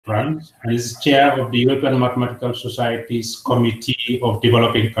France, and is chair of the European Mathematical Society's Committee of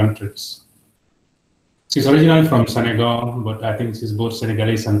Developing Countries. She's originally from Senegal, but I think she's both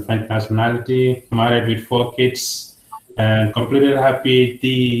Senegalese and French nationality, married with 4 kids, and completed her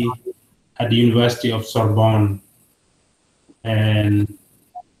PhD at the University of Sorbonne. And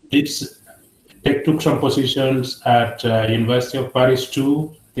they took some positions at University of Paris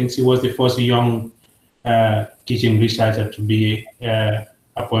too. I think she was the first young teaching researcher to be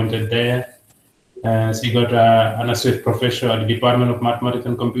appointed there. She got an associate professor at the Department of Mathematics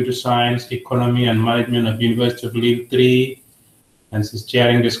and Computer Science, Economy and Management at the University of Lille 3. And she's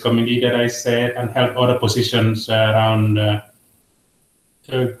chairing this committee that I said, and held other positions around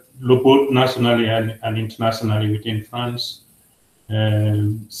both nationally and internationally within France.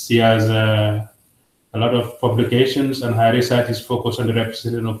 She has a lot of publications, and her research is focused on the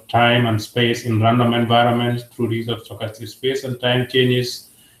representation of time and space in random environments through the use of stochastic space and time changes.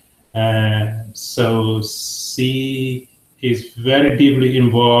 So she is very deeply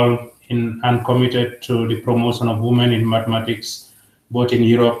involved in and committed to the promotion of women in mathematics, both in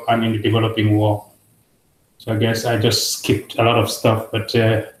Europe and in the developing world. So I guess I just skipped a lot of stuff, but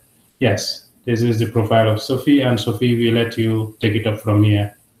yes, this is the profile of Sophie, and Sophie, we let you take it up from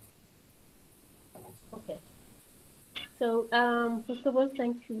here. Okay. So first of all,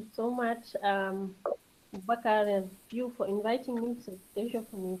 thank you so much, Bakar and you for inviting me. It's a pleasure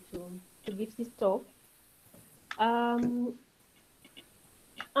for me to give this talk. I'm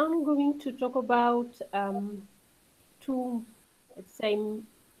going to talk about two, let's say,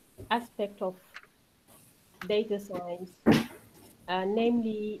 aspects of data science.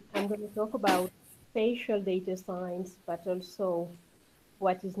 Namely, I'm going to talk about spatial data science, but also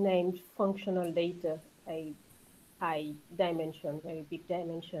what is named functional data, a high dimension, very big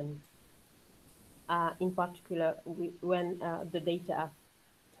dimension, in particular when the data are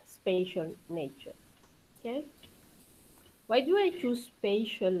spatial nature. Okay. Why do I choose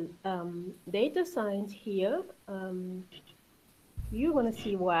spatial data science here? You want to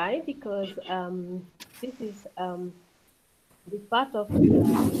see why, because this is the part of data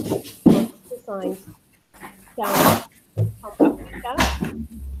science comes from Africa.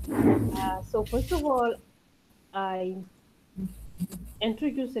 So first of all, I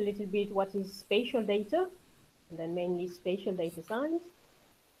introduce a little bit what is spatial data, and then mainly spatial data science,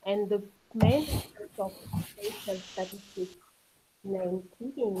 and the main focus of spatial statistics named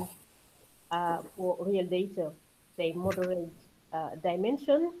keeping for real data, say moderate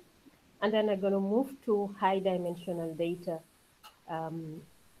dimension, and then I'm going to move to high dimensional data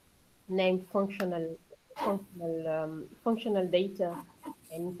named functional data,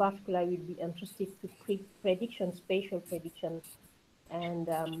 and in particular I will be interested to prediction, spatial prediction, and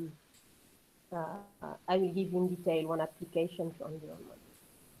I will give in detail one application to environment,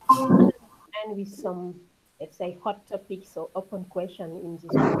 and with some, let's say, hot topics or open question in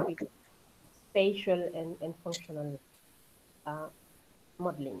this topic, spatial and functional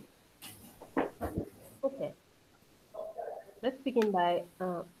modeling. Okay, let's begin by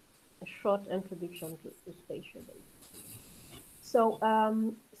a short introduction to spatial data. So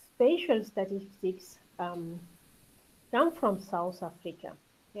spatial statistics come from South Africa,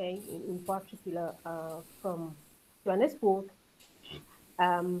 okay, in particular from Johannesburg,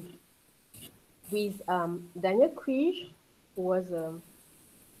 with Daniel Kriege, who was an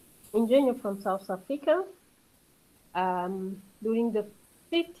engineer from South Africa. During the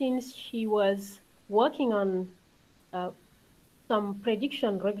 15th, he was working on some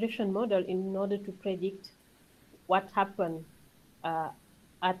prediction regression model in order to predict what happened at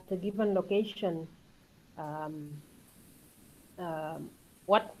a given location,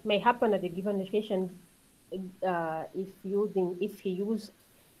 what may happen at a given location if he used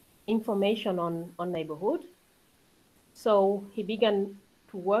information on neighborhood. So he began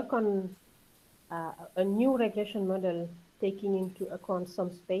to work on a new regression model taking into account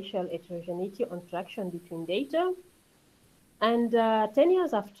some spatial heterogeneity or interaction between data. And 10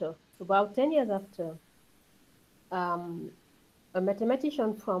 years after, about 10 years after, a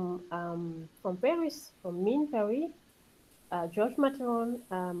mathematician from Paris, from Mines Paris, Georges Materon,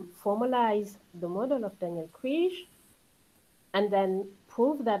 formalized the model of Daniel Kriege, and then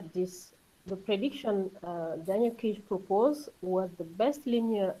proved that the prediction Daniel Kriege proposed was the best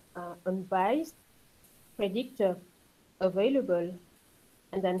linear unbiased predictor available.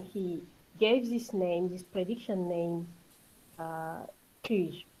 And then he gave this prediction name,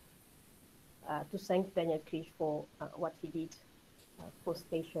 Kriege, to thank Daniel Kriege for what he did for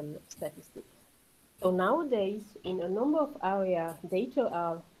spatial statistics. So nowadays, in a number of areas, data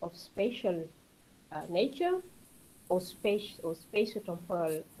are of spatial nature. or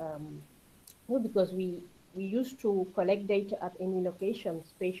spatiotemporal, because we used to collect data at any location,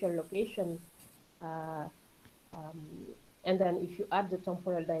 spatial location, uh, um, and then if you add the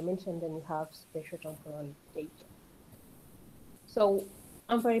temporal dimension, then you have spatiotemporal data. So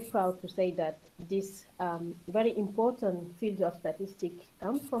I'm very proud to say that this very important field of statistics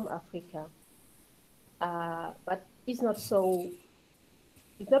comes from Africa, but it's not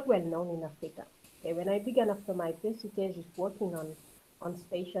well known in Africa. Okay, when I began after my PhD thesis working on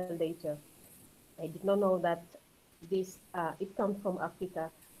spatial data, I did not know that this it comes from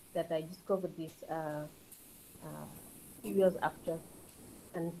Africa. That I discovered this few years after,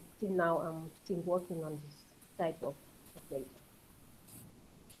 and till now I'm still working on this type of data.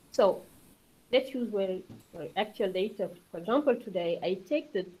 So let's use very actual data. For example, today I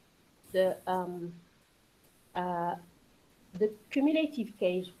take the um, uh, the cumulative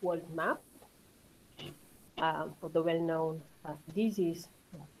case world map for the well-known disease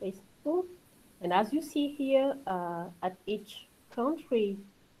phase 2. And as you see here, at each country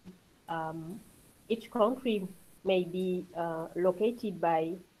may be located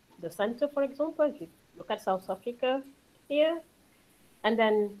by the center, for example. If you look at South Africa here, and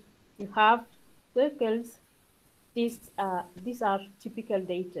then you have circles. These are typical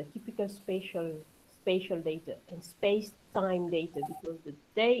data, typical spatial data and space-time data, because the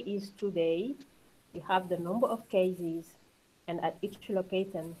day is today. You have the number of cases, and at each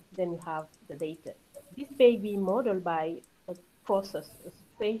location, then you have the data. This may be modeled by a process, a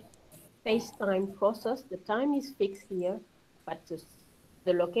space-time process. The time is fixed here, but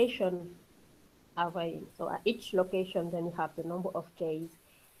the location are varying. So at each location, then you have the number of cases,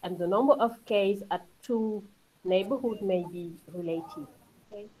 and the number of cases at two neighborhoods may be related.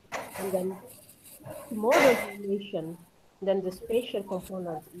 Okay? And then to model relation, then the spatial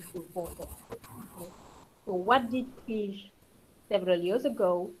component is important. Okay? So what did Fish several years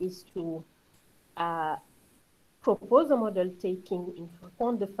ago is to propose a model taking into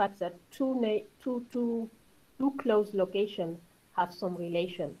account the fact that two close locations have some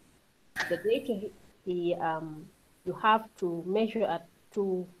relation. The data you have to measure at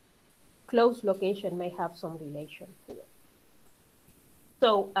two close location may have some relation here.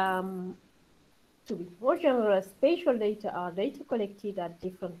 So to be more general, spatial data are data collected at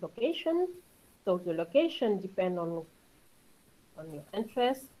different locations. So the location depends on your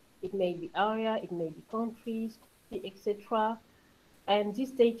interest. It may be area, it may be countries, etc. And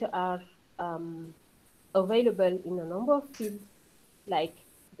these data are available in a number of fields, like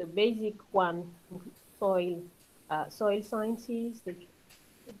the basic one, soil sciences, the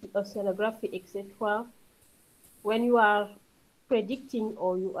oceanography, etc. When you are predicting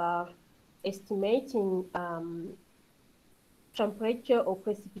or you are estimating temperature or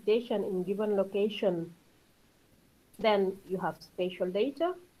precipitation in given location, then you have spatial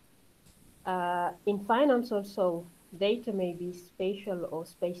data. In finance also, data may be spatial or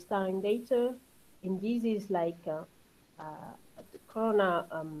space-time data. In disease like the corona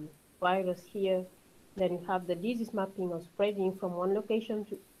virus here, then you have the disease mapping or spreading from one location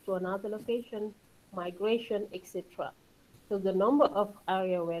to another location, migration, etc. So the number of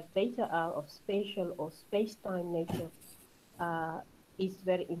areas where data are of spatial or space-time nature is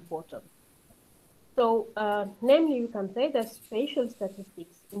very important. So namely, you can say that spatial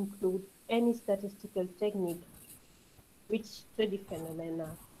statistics include any statistical technique which study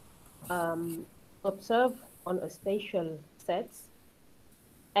phenomena observed on a spatial set.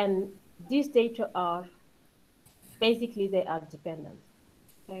 And these data are, basically, they are dependent.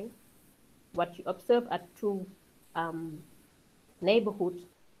 Okay? What you observe at two neighborhoods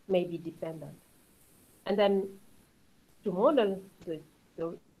may be dependent. And then to model the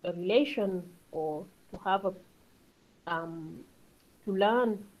relation, or to have a to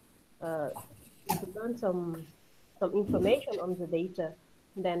learn some information on the data,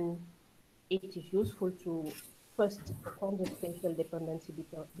 then it is useful to first find the spatial dependency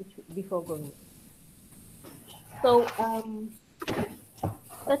before going. So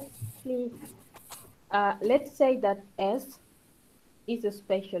let's say that S is a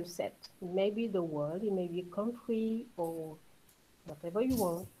spatial set. It may be the world, it may be a country, or whatever you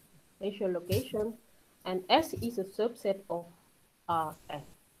want, spatial location, and S is a subset of Rn.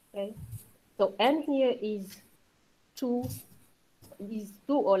 Okay, so N here is two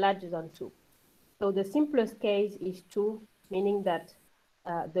or larger than 2. So the simplest case is 2, meaning that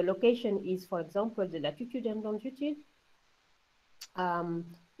the location is, for example, the latitude and longitude.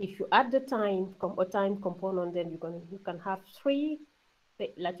 If you add the time component, then you can have 3,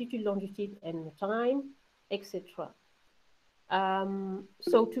 latitude, longitude, and time, etc.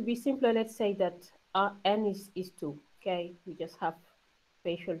 So to be simpler, let's say that N is 2, okay? We just have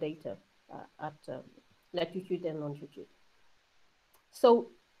spatial data at latitude and longitude.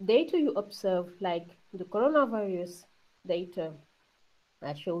 So data you observe, like the coronavirus data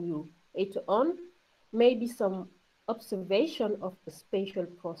I show you later on, may be some observation of a spatial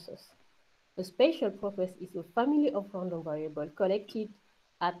process. A spatial process is a family of random variables collected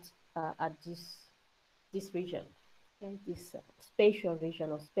at this region, okay? This spatial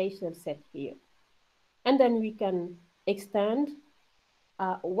region or spatial set here. And then we can extend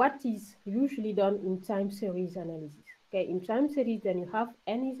what is usually done in time series analysis. Okay, in time series, then you have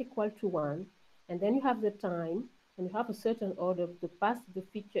n is equal to 1, and then you have the time, and you have a certain order, the past, the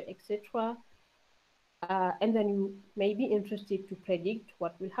future, etc. And then you may be interested to predict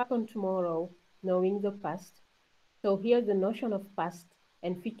what will happen tomorrow, knowing the past. So here the notion of past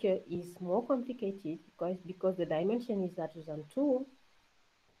and future is more complicated because the dimension is larger than 2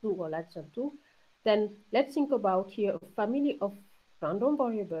 or larger than 2. Then let's think about here a family of random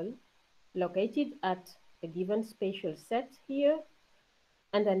variable located at a given spatial set here,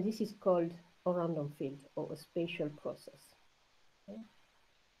 and then this is called a random field or a spatial process. Okay.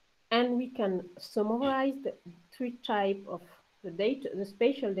 And we can summarize the three types of the data, the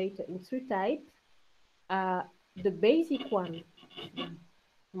spatial data in three types. The basic one, the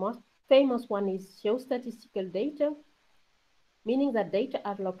most famous one is geostatistical data, meaning that data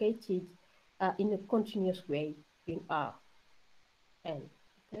are located in a continuous way in R, N.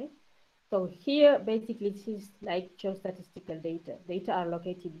 Okay? So here, basically, this is like geostatistical data. Data are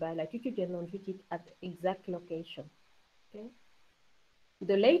located by latitude and longitude at exact location. Okay?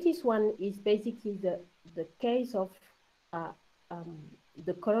 The latest one is basically the case of uh, um,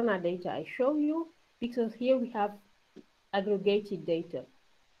 the corona data I show you, because here we have aggregated data.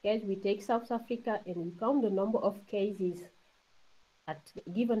 Okay? We take South Africa and we count the number of cases at a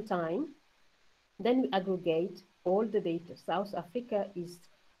given time. Then we aggregate all the data. South Africa is,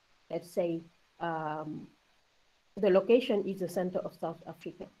 let's say, the location is the center of South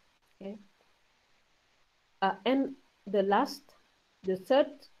Africa. Okay? And the third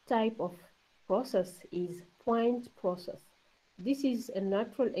type of process is point process. This is a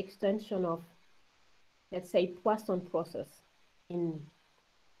natural extension of, let's say, Poisson process in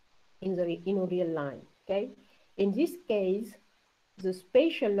a real line. Okay? In this case, the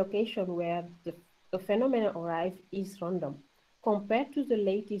spatial location where the phenomenon arrives is random. Compared to the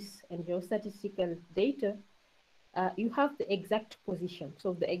latest and geostatistical data, you have the exact position.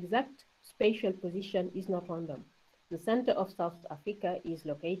 So the exact spatial position is not random. The center of South Africa is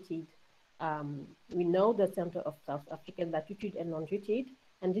located, we know the center of South Africa, latitude and longitude,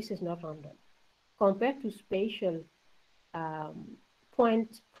 and this is not random. Compared to spatial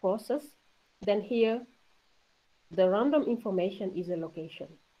point process, then here the random information is a location.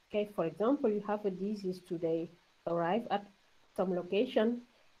 Okay, for example, you have a disease today arrive at some location,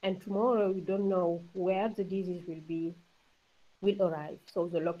 and tomorrow you don't know where the disease will arrive. So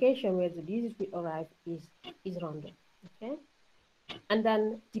the location where the disease will arrive is random. Okay, and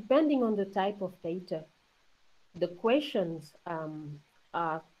then depending on the type of data, the questions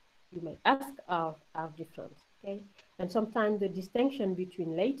are you may ask are different. Okay, and sometimes the distinction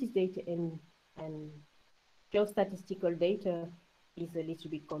between latest data and geostatistical data is a little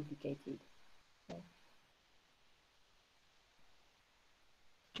bit complicated. Okay.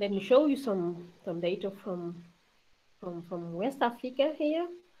 Let me show you some data from West Africa here,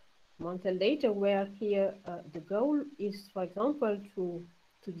 Montel data, where here the goal is, for example, to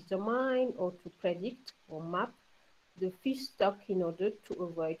determine or to predict or map the fish stock in order to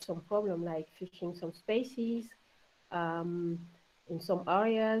avoid some problem like fishing some species in some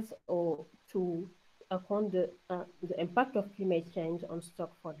areas, or to account the impact of climate change on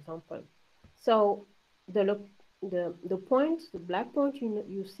stock, for example. So the point, the black point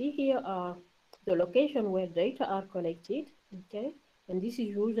you see here are the location where data are collected, okay? And this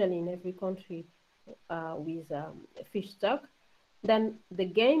is usually in every country with fish stock. Then the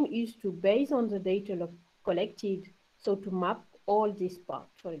game is to, based on the data collected, so to map all these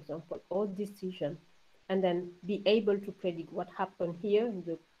parts, for example, all decision, and then be able to predict what happened here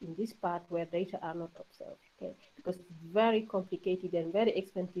in this part where data are not observed, okay? Because it's very complicated and very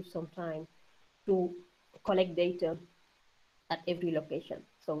expensive sometimes to collect data at every location.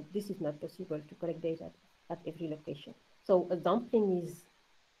 So this is not possible to collect data at every location. So a sampling is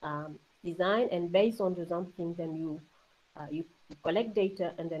designed, and based on the sampling, then you collect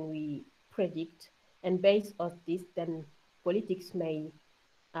data and then we predict. And based on this, then politics may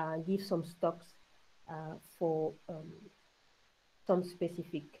give some stocks for some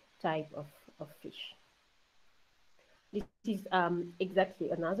specific type of fish. This is exactly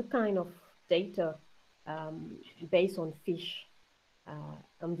another kind of data based on fish.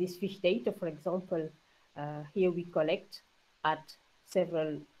 On this fish data, for example, here we collect at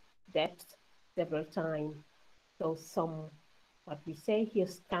several depths, several times. So some, what we say here,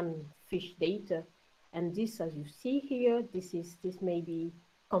 scan fish data. And this, as you see here, this may be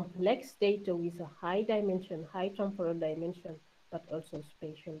complex data with a high dimension, high temporal dimension, but also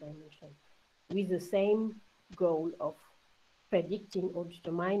spatial dimension, with the same goal of predicting or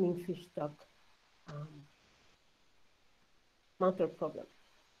determining fish stock mental problem.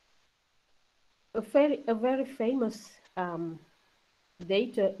 A very famous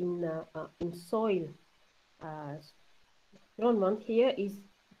data in soil environment here is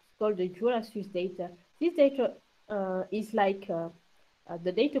called the Jurassic data. This data is like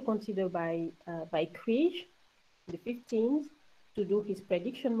the data considered by Kriege, the 15th, to do his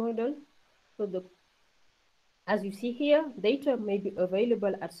prediction model. So as you see here, data may be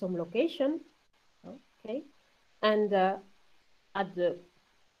available at some location, okay, and at the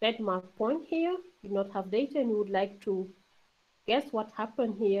bedmark point here, you do not have data, and you would like to guess what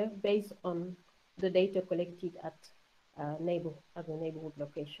happened here based on the data collected at the neighborhood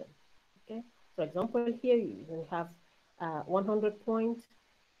location. Okay, for example, here you have 100 point,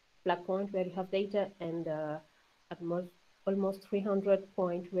 black point where you have data, and at almost 300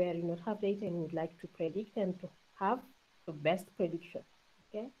 point where you don't have data and you would like to predict and to have the best prediction.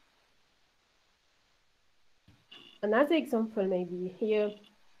 Okay. Another example maybe here,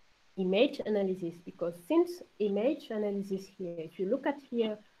 image analysis, because since image analysis here, if you look at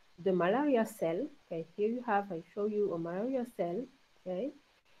here, the malaria cell, okay, here you have, I show you a malaria cell, okay.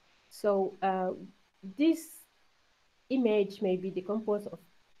 So this image may be decomposed of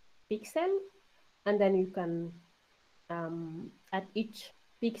pixel, and then you can, at each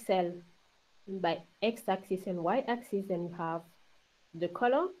pixel by x-axis and y-axis, then you have the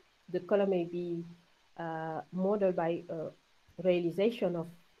color. The color may be modeled by realization of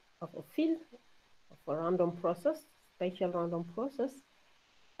a field, of a random process, spatial random process.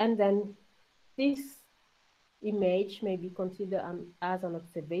 And then this image may be considered as an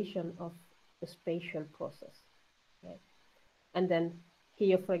observation of the spatial process. Okay? And then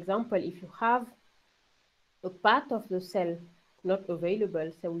here, for example, if you have a part of the cell not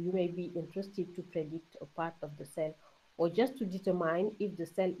available, so you may be interested to predict a part of the cell, or just to determine if the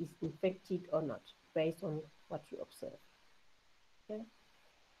cell is infected or not, based on what you observe. Okay?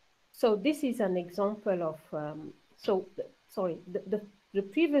 So this is an example of, the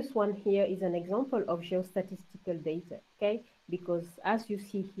previous one here is an example of geostatistical data, okay? Because as you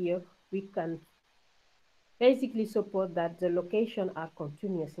see here, we can basically support that the locations are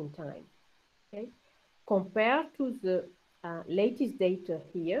continuous in time, okay? Compared to the latest data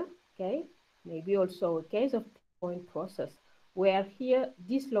here, okay? Maybe also a case of point process, where here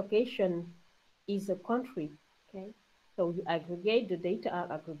this location is a country, okay? So you aggregate, the data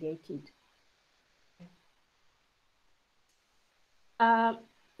are aggregated.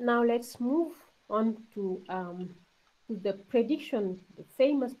 Now let's move on to the prediction, the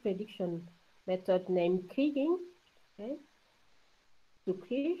famous prediction method named kriging, okay? To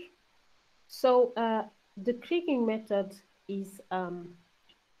Kriege. So the kriging method is,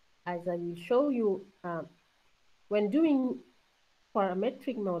 as I will show you, when doing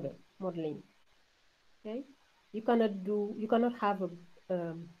parametric modeling, okay, you cannot have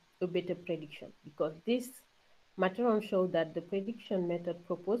a better prediction, because this material showed that the prediction method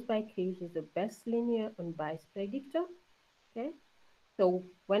proposed by Kriege is the best linear unbiased predictor. Okay, so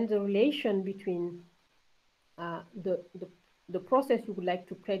when the relation between the process you would like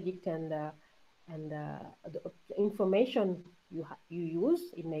to predict and the information you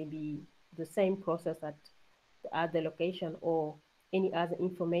use, it may be the same process at the other location or any other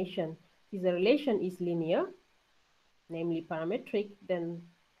information. If the relation is linear, namely parametric, then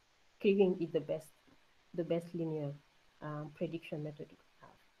kriging is the best linear prediction method you can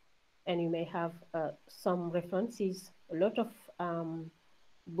have. And you may have some references. A lot of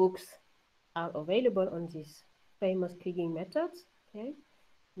books are available on these famous kriging methods. Okay,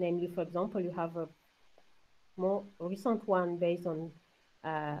 namely, for example, you have a more recent one based on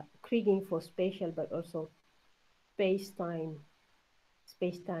kriging for spatial, but also space-time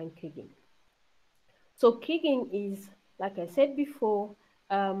kriging. So kriging is, like I said before,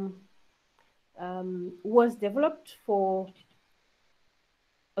 was developed for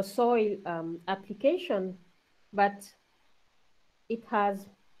a soil application, but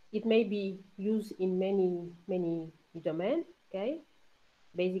it may be used in many domains. Okay,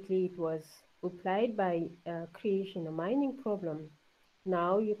 basically it was applied by Kriege in a mining problem.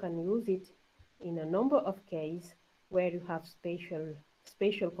 Now you can use it in a number of cases where you have spatial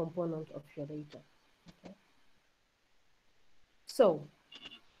spatial component of your data. Okay. So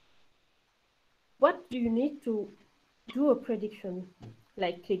what do you need to do a prediction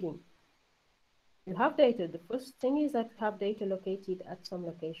like kriging? You have data. The first thing is that you have data located at some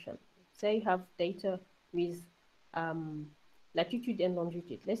location. Say you have data with latitude and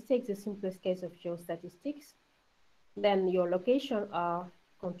longitude. Let's take the simplest case of geostatistics. Then your location are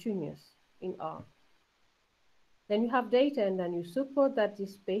continuous in R. Then you have data, and then you suppose that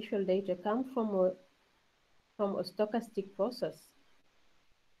this spatial data come from a stochastic process.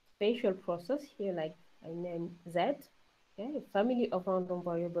 Spatial process here, like I name Z, okay, a family of random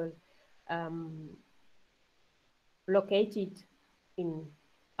variable located in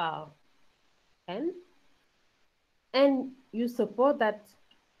Rn, and you suppose that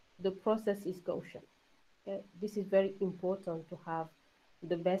the process is Gaussian. Okay? This is very important to have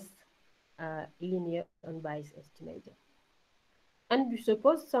the best linear unbiased estimator. And you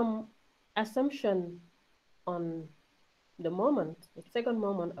suppose some assumption on the moment, the second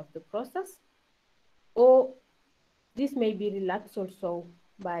moment of the process, or this may be relaxed also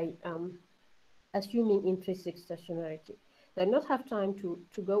by assuming intrinsic stationarity. I do not have time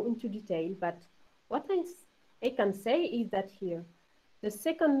to go into detail, but what I can say is that here, the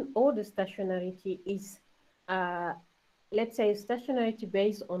second order stationarity is, let's say, stationarity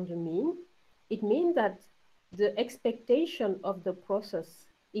based on the mean. It means that the expectation of the process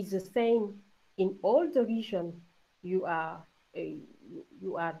is the same in all the region you are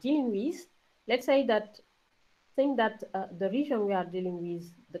dealing with. Let's say that the region we are dealing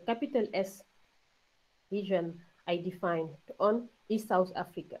with, the capital S region I defined on is South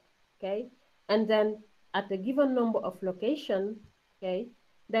Africa, okay? And then at a given number of location, okay,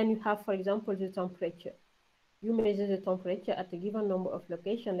 then you have, for example, the temperature. You measure the temperature at a given number of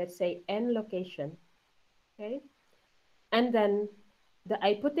location, let's say N location, okay? And then the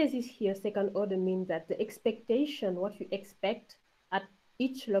hypothesis here, second order, means that the expectation, what you expect at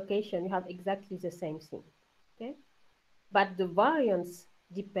each location, you have exactly the same thing, okay? But the variance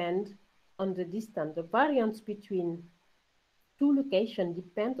depend on the distance. The variance between two locations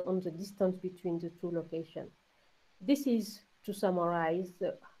depend on the distance between the two locations. This is, to summarize,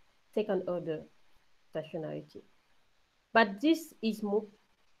 the second order stationarity. But this is more,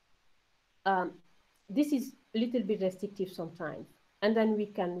 this is a little bit restrictive sometimes. And then we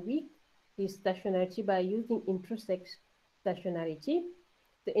can weak this stationarity by using intersect stationarity.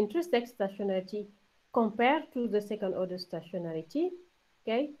 The intersect stationarity compared to the second order stationarity,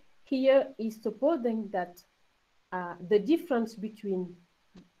 okay, here is supposing that the difference between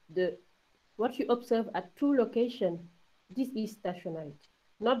what you observe at two locations, this is stationarity,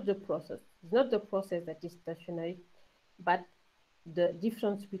 not the process. It's not the process that is stationary, but the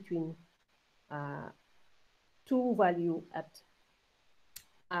difference between two value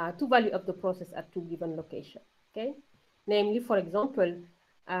of the process at two given location. Okay, namely, for example,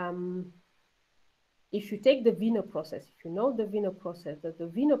 if you take the Wiener process, if you know the Wiener process, that the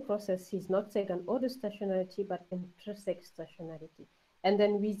Wiener process is not second order stationarity, but intersect stationarity. And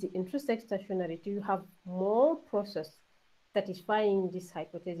then with the intersect stationarity, you have more process satisfying this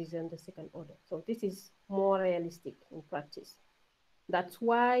hypothesis than the second order. So this is more realistic in practice. That's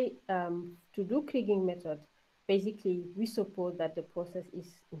why to do kriging method, basically we suppose that the process is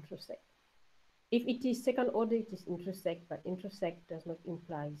intersect. If it is second order, it is intersect, but intersect does not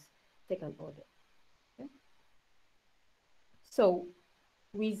imply second order. Okay? So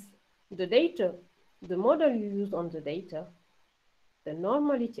with the data, the model you use on the data, the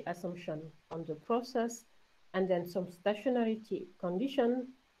normality assumption on the process, and then some stationarity condition,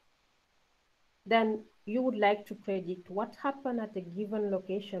 then you would like to predict what happened at a given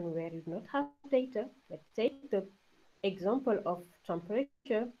location where you do not have data. Let's take the example of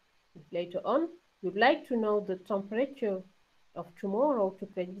temperature. Later on, you'd like to know the temperature of tomorrow, to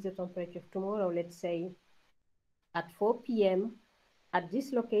predict the temperature of tomorrow, let's say at 4 p.m. at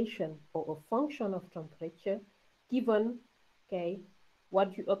this location, or a function of temperature, given, okay,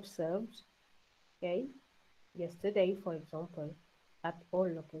 what you observed, okay, yesterday, for example, at all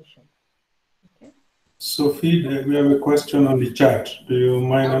locations. Okay. Sophie, we have a question on the chat. Do you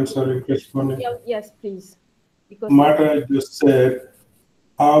mind answering, responding? Yes, please. Because Marta just said,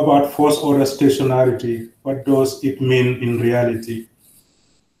 how about first order stationarity? What does it mean in reality?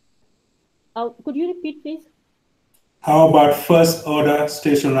 could you repeat, please? How about first order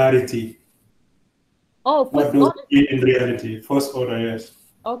stationarity? Oh, what does it mean in reality? First order, yes.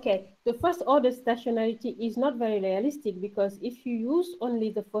 Okay, the first order stationarity is not very realistic, because if you use only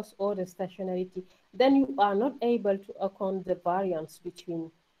the first order stationarity, then you are not able to account the variance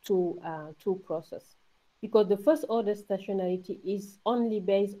between two processes. because the first order stationarity is only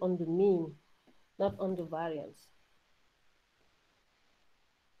based on the mean, not on the variance.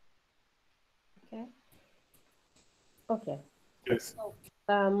 Okay. Okay. Yes. So,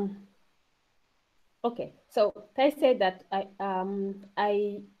 okay. So I say that I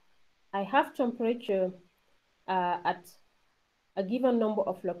have temperature at a given number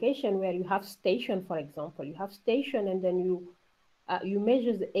of location where you have station, for example. You have station, and then you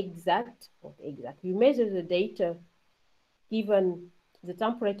measure the you measure the data given the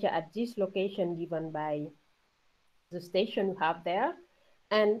temperature at this location given by the station you have there.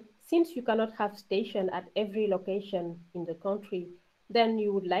 And since you cannot have station at every location in the country, then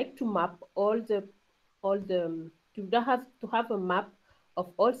you would like to map you don't have to have a map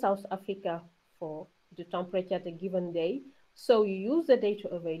of all South Africa for the temperature at a given day. So you use the data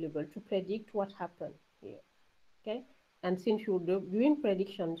available to predict what happened here. Okay. And since you're doing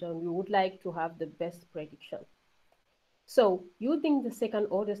predictions, you would like to have the best prediction. So using the second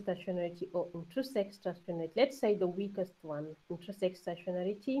order stationarity or intersect stationarity, let's say the weakest one, intersect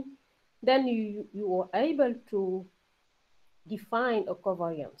stationarity, then you are able to define a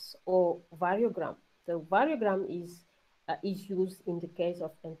covariance or variogram. The variogram is used in the case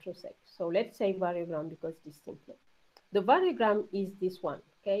of intersect. So let's say variogram because it's simpler. The variogram is this one,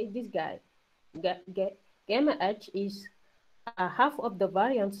 okay? This guy, gamma h is half of the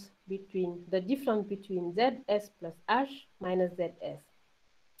variance between the difference between zs plus h minus zs.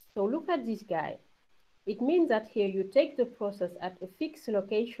 So look at this guy. It means that here you take the process at a fixed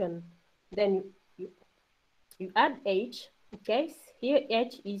location, then you add h, okay? Here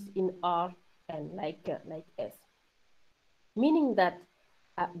h is in Rn, like S, meaning that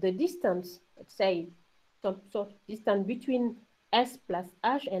the distance, let's say, so distance between S plus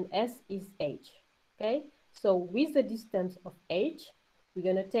H and S is H, okay? So with the distance of H, we're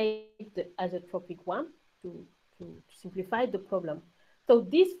gonna take the isotropic one to, to simplify the problem. So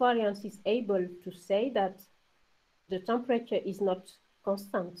this variance is able to say that the temperature is not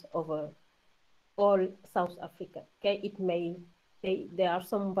constant over all South Africa, okay? It may, there are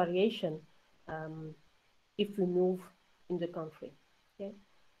some variation if we move in the country, okay?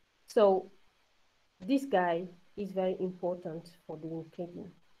 So this guy is very important for doing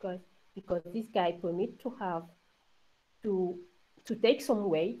trading because this guy permit to have to take some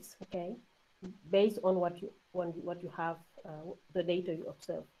weights, okay, based on what you have, the data you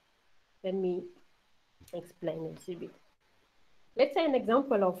observe. Let me explain a little bit. Let's say an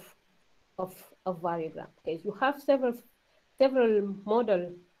example of variogram. Okay, you have several variogram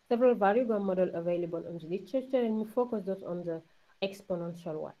model available on the literature, and we focus just on the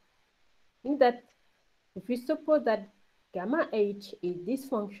exponential one. Means that if we suppose that gamma h is this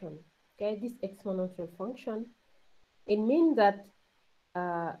function, okay, this exponential function, it means that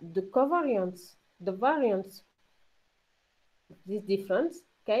the covariance, the variance, this difference,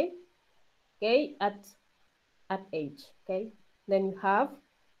 okay, at h, okay, then you have,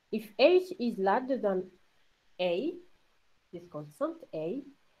 if h is larger than a, this constant a,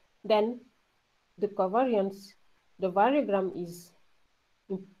 then the covariance, the variogram is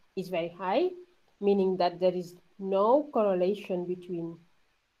very high, meaning that there is no correlation between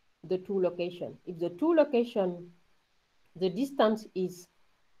the two locations. If the two locations, the distance is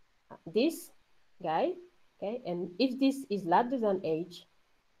this guy, okay, and if this is larger than h,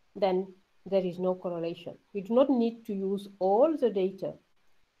 then there is no correlation. We do not need to use all the data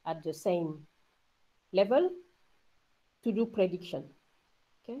at the same level to do prediction,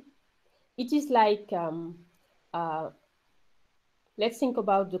 okay? It is like, let's think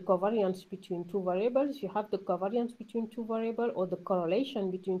about the covariance between two variables. You have the covariance between two variables or the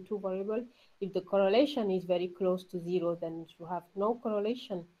correlation between two variables. If the correlation is very close to 0, then you have no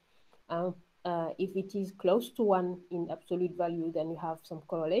correlation. If it is close to 1 in absolute value, then you have some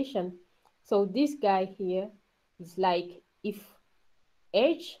correlation. So this guy here is like if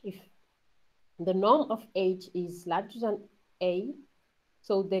the norm of h is larger than a,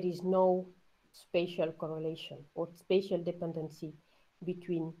 so there is no spatial correlation or spatial dependency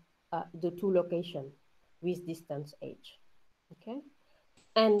between the two locations with distance h. Okay,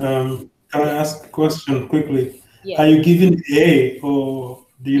 and Can I ask a question quickly? yes, Are you giving A, or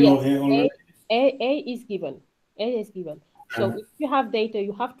do you yes, know A already? A is given. A is given. So if you have data,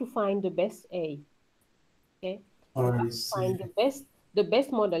 you have to find the best A. Okay, you have I to find see. the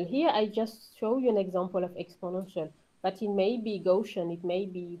best model. Here I just show you an example of exponential, but it may be Gaussian, it may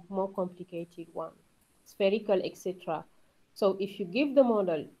be more complicated one, spherical, etc. So if you give the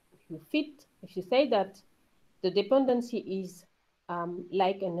model, if you say that the dependency is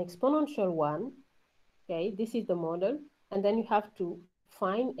like an exponential one, okay, this is the model, and then you have to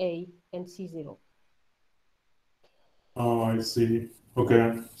find A and C0. Oh, I see.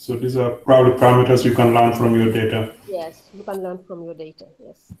 Okay. So these are probably parameters you can learn from your data. Yes, you can learn from your data.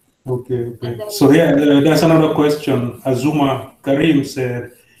 Yes. Okay, And okay. then, So here, there's another question. Azuma Karim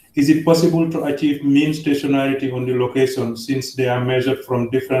said, is it possible to achieve mean stationarity on the location since they are measured from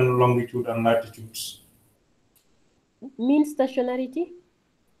different longitude and latitudes? mean stationarity?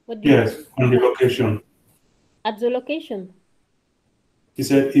 What do you Yes, mean? on the location. At the location? He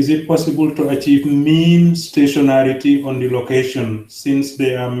said, is it possible to achieve mean stationarity on the location since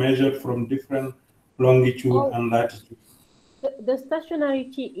they are measured from different longitude Oh, and latitude? the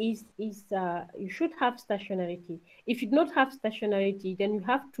stationarity is you should have stationarity. If you don't have stationarity, then you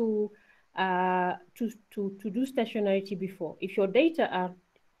have to do stationarity before. If your data are,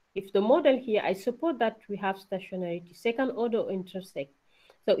 if the model here, I support that we have stationarity, second order intersect.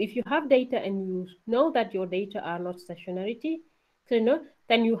 So if you have data and you know that your data are not stationarity, so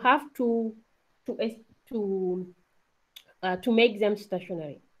then you have to to to make them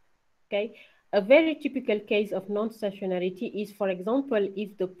stationary. Okay, a very typical case of non-stationarity is, for example,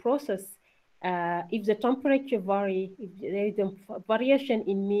 if the process, if the temperature vary, if there is a variation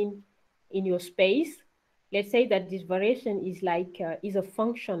in mean in your space. Let's say that this variation is like is a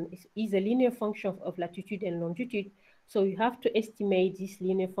function, is a linear function of latitude and longitude. So you have to estimate this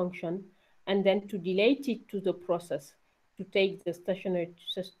linear function and then to relate it to the process to take the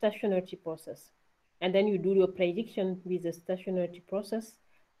stationarity process. And then you do your prediction with the stationarity process,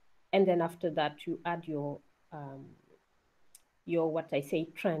 and then after that you add your what I say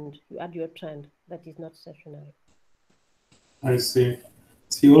trend. You add your trend that is not stationary. I see.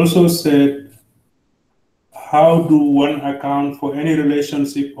 He also said, how do one account for any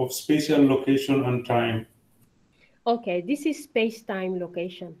relationship of spatial location and time? Okay, this is space-time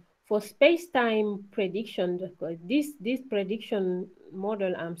location. For space-time prediction, this prediction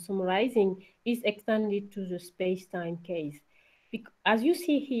model I'm summarizing is extended to the space-time case. As you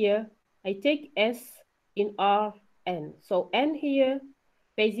see here, I take S in R n. So n here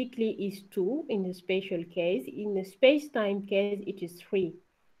basically is 2 in the spatial case. In the space-time case, it is 3.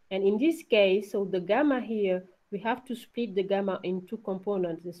 And in this case, so the gamma here, we have to split the gamma in two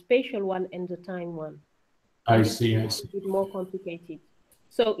components, the spatial one and the time one. I And this see, I makes see. it a bit more complicated.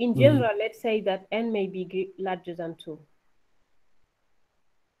 So in Mm. general, let's say that n may be larger than 2.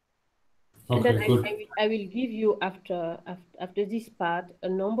 And then Okay, good. I will give you after this part a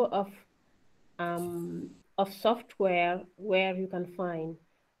number of software where you can find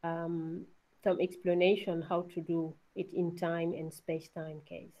um, some explanation how to do it in time and space-time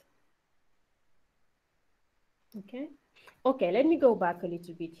case. Okay. Okay, let me go back a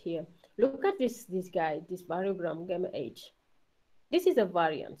little bit here. Look at this guy, this variogram gamma h. This is a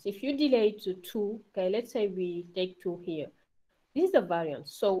variance. If you delay to 2, okay, let's say we take 2 here. This is a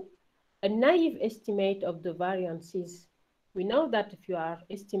variance. So a naive estimate of the variance is, we know that if you are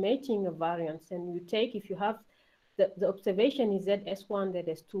estimating a variance and you take, if you have the observation is ZS1,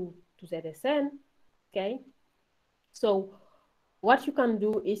 ZS2 to ZSN, okay? So what you can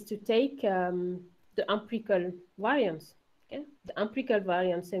do is to take the empirical variance, okay? The empirical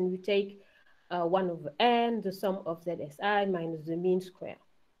variance, and you take 1 over n, the sum of ZSI minus the mean square,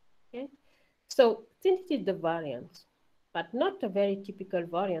 okay? So since it is the variance, but not a very typical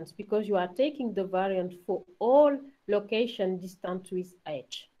variance because you are taking the variance for all location distant with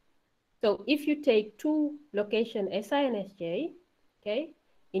h. So if you take two location Si and Sj, okay,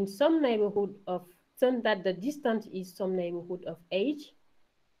 in some neighborhood of, so that the distance is some neighborhood of h,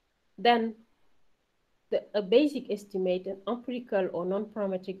 then a basic estimate, an empirical or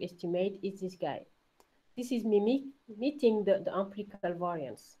non-parametric estimate is this guy. This is meeting the empirical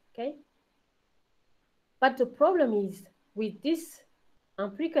variance, okay? But the problem is with this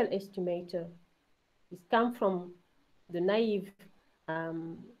empirical estimator, it comes from the naive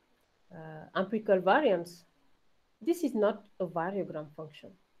empirical variance. This is not a variogram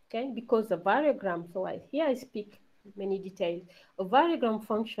function, okay? Because a variogram, so here I speak many details, a variogram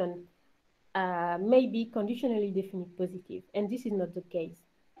function may be conditionally definite positive, and this is not the case.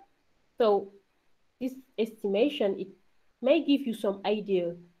 So this estimation, it may give you some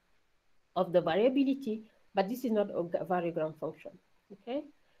idea of the variability, but this is not a variogram function, okay?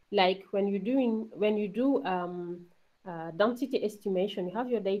 Like when you do density estimation, you have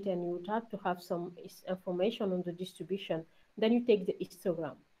your data and you would have to have some information on the distribution, then you take the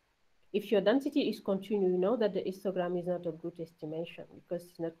histogram. If your density is continuous, you know that the histogram is not a good estimation because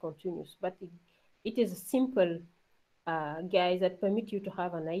it's not continuous, but it is a simple guide that permit you to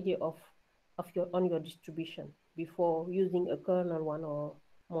have an idea of your distribution before using a kernel one or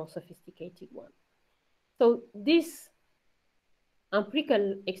more sophisticated one. So this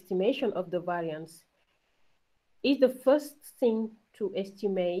empirical estimation of the variance is the first thing to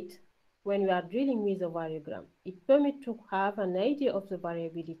estimate when you are dealing with a variogram. It permits to have an idea of the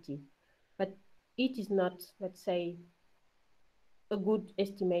variability, but it is not, let's say, a good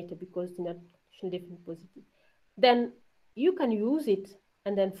estimator because it's not definitely positive. Then you can use it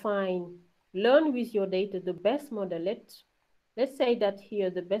and then learn with your data the best model. Let's say that here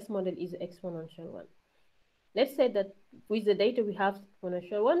the best model is exponential one. Let's say that with the data we have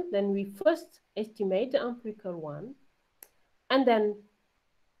exponential one, then we first estimate the empirical one and then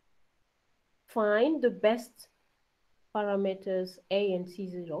find the best parameters A and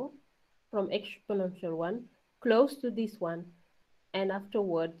C0 from exponential one close to this one, and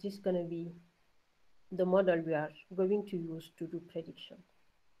afterwards this is going to be the model we are going to use to do prediction.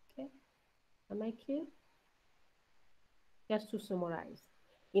 Okay, am I clear? Just to summarize.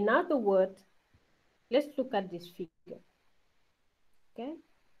 In other words, let's look at this figure. Okay,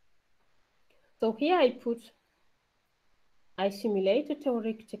 so here I simulate a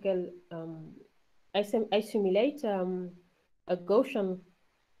theoretical, I simulate a Gaussian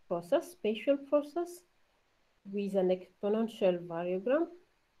process, spatial process, with an exponential variogram,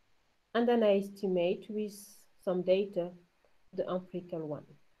 and then I estimate with some data the empirical one.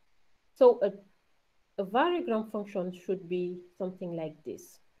 So a variogram function should be something like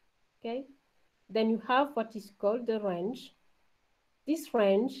this. Okay, then you have what is called the range. This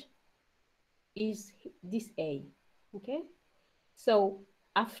range is this A. Okay, so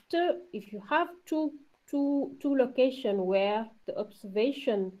after, if you have two locations where the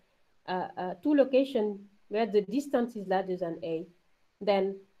observation, two locations where the distance is larger than A,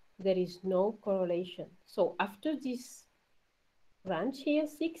 then there is no correlation. So after this range here,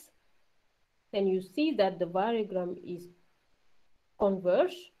 6, then you see that the variogram is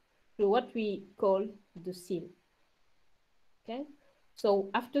converged to what we call the seal. Okay, so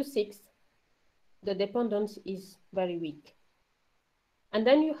after 6, the dependence is very weak. And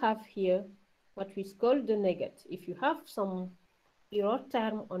then you have here what we call the nugget. If you have some error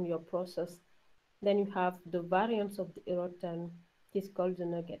term on your process, then you have the variance of the error term is called the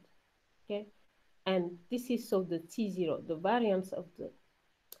nugget. Okay, and this is so the T0, the variance of the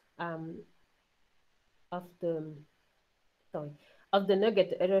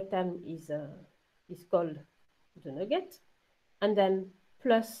nugget error term is called the nugget, and then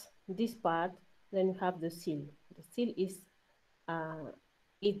plus this part, then you have the seal. The seal is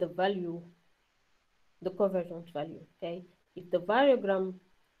the value, the convergence value. Okay, if the variogram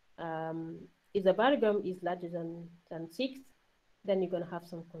is larger than 6, then you're going to have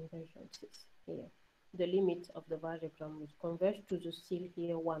some convergences here. The limit of the variogram will converge to the seal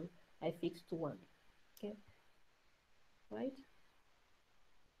here 1. I fixed to 1. Okay, right?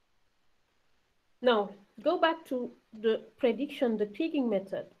 Now go back to the prediction, the Kriging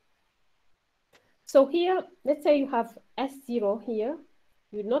method. So here, let's say you have S0 here.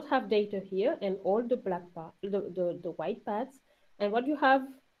 You do not have data here and all the black part, the white parts, and what you have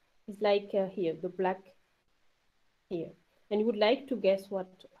is like here, the black here. And you would like to guess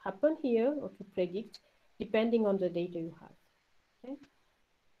what happened here or to predict depending on the data you have. Okay.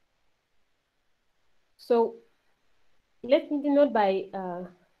 So let me denote by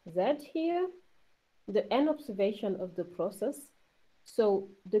Z here the n observation of the process. So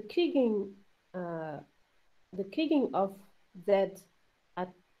the Kriging of Z at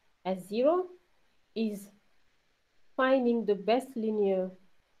S0 is finding the best linear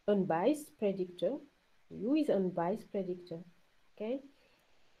unbiased predictor. U is unbiased predictor. Okay,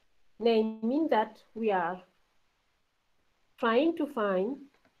 naming that we are trying to find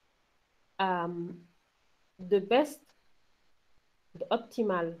the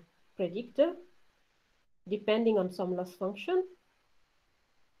optimal predictor depending on some loss function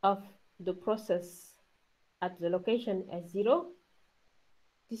of the process at the location S0.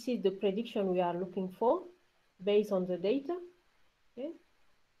 This is the prediction we are looking for based on the data. Okay,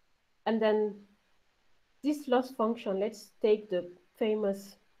 and then this loss function, let's take the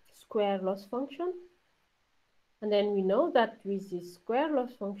famous square loss function. And then we know that with this square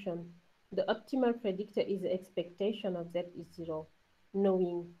loss function, the optimal predictor is the expectation of Z is 0,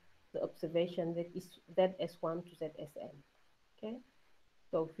 knowing the observation that is ZS1 to ZSN. Okay,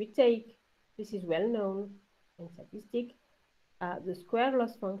 so if we take, this is well known in statistics, the square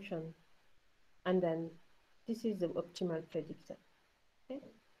loss function, and then this is the optimal predictor. Okay,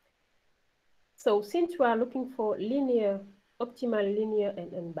 so since we are looking for linear, optimal linear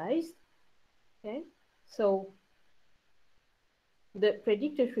and unbiased, okay, so the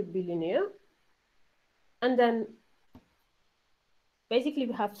predictor should be linear. And then basically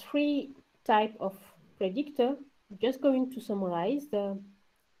we have 3 types of predictor. I'm just going to summarize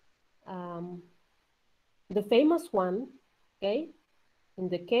The famous one, okay, in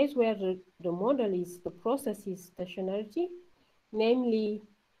the case where the model is, the process is stationarity, namely,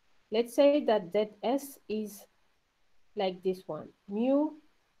 let's say that ZS is like this one, mu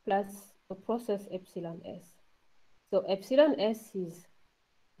plus a process epsilon S. So epsilon S is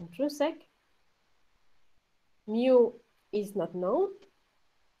intrinsic, mu is not known.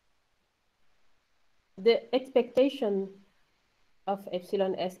 The expectation of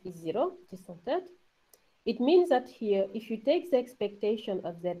epsilon S is 0, discounted. It means that here, if you take the expectation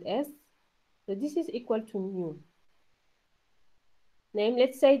of ZS, so this is equal to mu.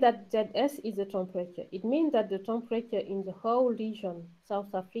 Let's say that ZS is the temperature. It means that the temperature in the whole region,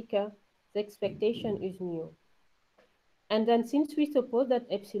 South Africa, the expectation is mu. And then since we suppose that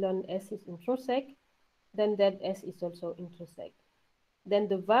epsilon S is intrinsic, then ZS is also intrinsic. Then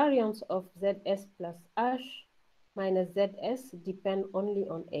the variance of ZS plus H minus ZS depend only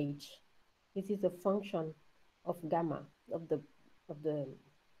on H. This is a function of gamma, of the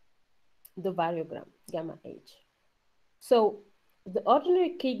variogram, gamma H. So the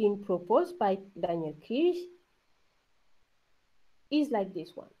ordinary Kriging proposed by Daniel Krieg is like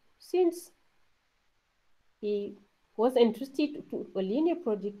this one. Since he was interested to a linear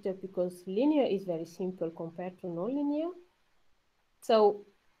predictor because linear is very simple compared to nonlinear, so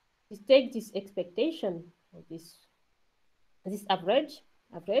he takes this expectation of this average,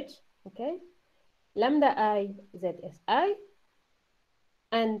 okay, lambda I ZSI,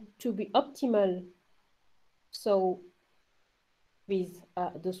 and to be optimal, so with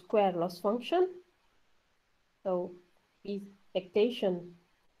the square loss function, so with expectation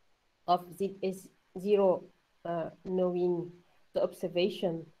of Z is 0, knowing the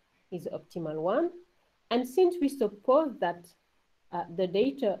observation is the optimal one. And since we suppose that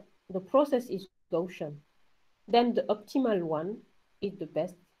the process is Gaussian, then the optimal one is the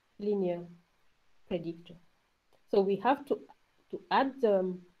best linear predictor. So we have to add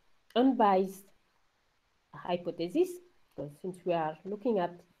the unbiased hypothesis, because since we are looking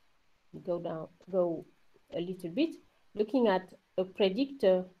at, go a little bit, looking at a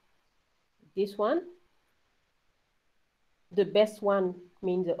predictor, this one, the best one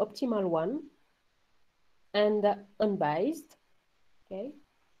means the optimal one, and unbiased, okay?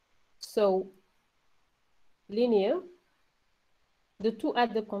 So linear, the two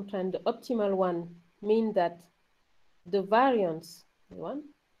other constraints, the optimal one mean that the variance,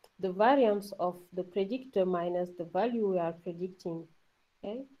 the variance of the predictor minus the value we are predicting,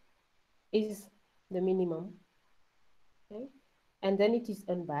 okay, is the minimum, okay? And then it is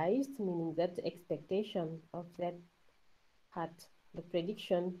unbiased, meaning that the expectation of Z hat, the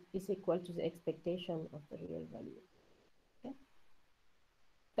prediction, is equal to the expectation of the real value, okay?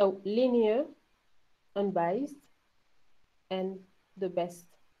 So linear, unbiased, and the best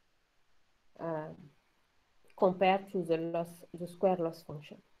compared to the square loss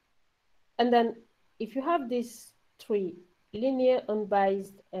function. And then if you have these three, linear,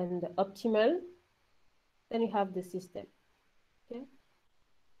 unbiased, and optimal, then you have the system, okay?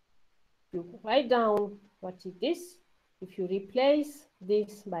 You write down what is this. If you replace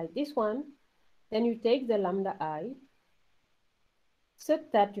this by this one, then you take the lambda I, such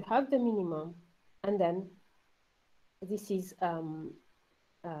that you have the minimum, and then this is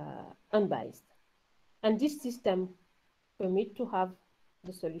unbiased. And this system permits to have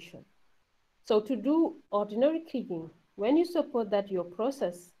the solution. So to do ordinary Kriging, when you suppose that your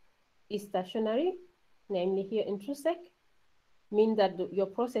process is stationary, namely here intrinsic, mean that your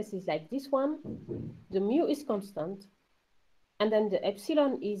process is like this one, the mu is constant, and then the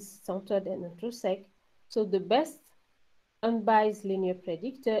epsilon is centered and intrinsic. So the best unbiased linear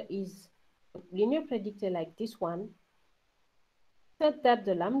predictor is a linear predictor like this one, such that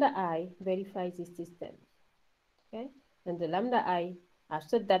the lambda I verifies this system, okay? And the lambda I are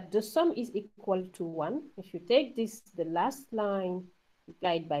such that the sum is equal to 1. If you take this, the last line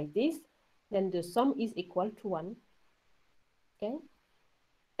multiplied by this, then the sum is equal to 1, okay?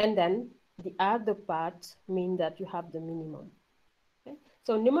 And then the other parts mean that you have the minimum, okay?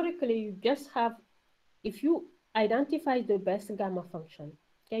 So numerically, you just have, if you identify the best gamma function,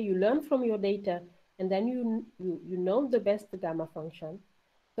 okay, you learn from your data, and then you know the best gamma function.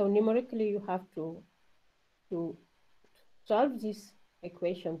 So numerically, you have to solve this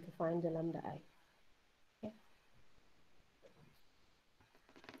equation to find the lambda I. Okay.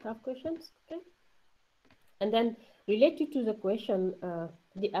 Have questions? Okay. And then related to the question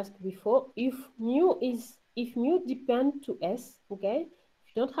they asked before, if mu depends to S, okay,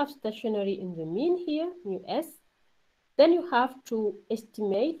 if you don't have stationary in the mean here, mu S, then you have to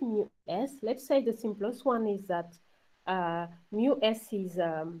estimate mu S. Let's say the simplest one is that mu S is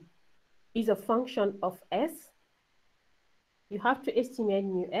is a function of S. You have to estimate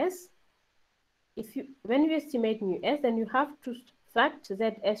mu S. When you estimate mu S, then you have to subtract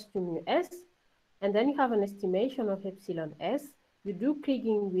ZS to mu S, and then you have an estimation of epsilon S. You do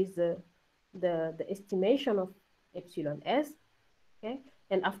Kriging with the estimation of epsilon S, okay?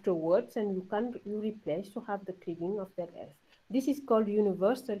 And afterwards, and you replace to have the Kriging of that S. This is called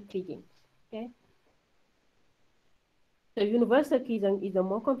universal Kriging, okay? So universal Kriging is a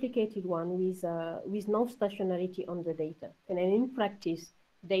more complicated one with no stationarity on the data. And in practice,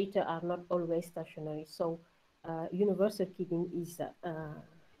 data are not always stationary. So universal Kriging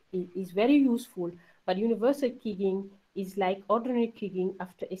is very useful, but universal Kriging is like ordinary Kriging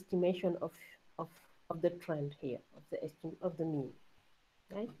after estimation of the trend here, of the mean,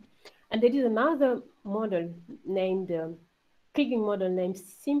 right? And there is another model named Kriging model named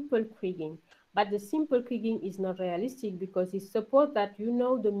simple Kriging. But the simple Kriging is not realistic because it supports that you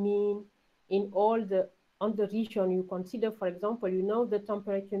know the mean in all on the region you consider. For example, you know the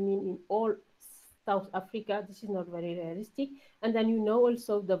temperature mean in all South Africa. This is not very realistic. And then you know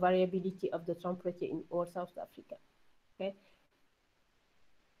also the variability of the temperature in all South Africa. Okay.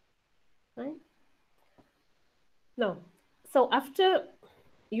 Right? No. So after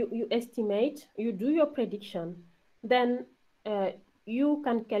you estimate, you do your prediction, then you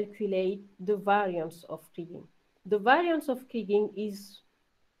can calculate the variance of Kriging. The variance of Kriging is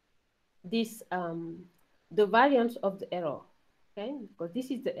this the variance of the error, okay? Because this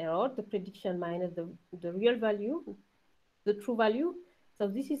is the error, the prediction minus the real value, the true value. So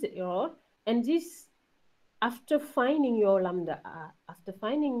this is the error, and this after finding your lambda, after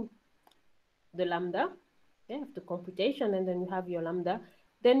finding the lambda, okay, after computation, and then you have your lambda,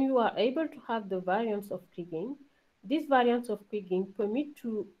 then you are able to have the variance of Kriging. This variance of Kriging permit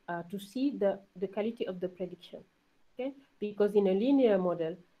to see the quality of the prediction, okay? Because in a linear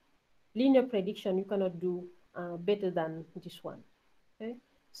model, linear prediction, you cannot do better than this one, okay?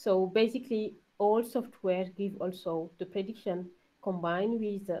 So basically, all software give also the prediction combined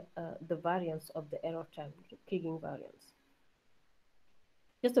with the variance of the error term, the Kriging variance.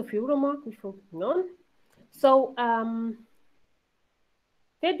 Just a few remarks before moving on. So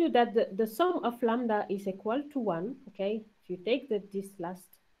tell you that the sum of lambda is equal to 1, okay? If you take this last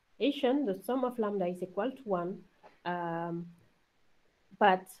equation, the sum of lambda is equal to 1,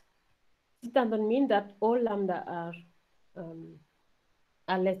 but it doesn't mean that all lambda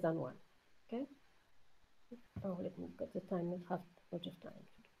are less than 1, okay? Oh, let me get the time, not have much of time,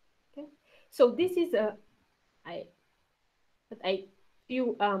 okay? So this is a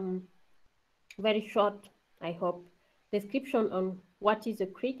few very short, I hope, description on what is a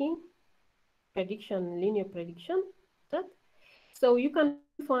Kriging prediction, linear prediction. So you can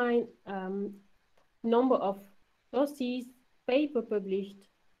find number of sources, paper published,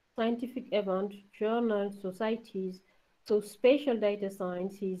 scientific event, journals, societies. So spatial data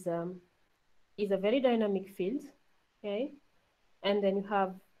science is a very dynamic field, okay? And then you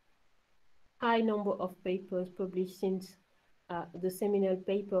have high number of papers published since the seminal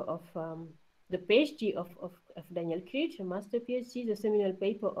paper of the PhD of Daniel Critch, a master PhD, the seminal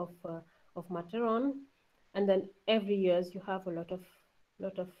paper of Materon, and then every year you have a lot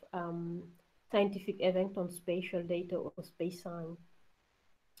of scientific event on spatial data or space science.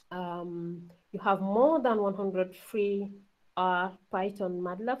 You have more than 100 free R, Python,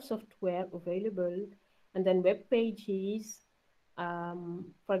 MATLAB software available, and then web pages.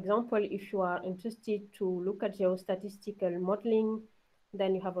 For example, if you are interested to look at your statistical modeling,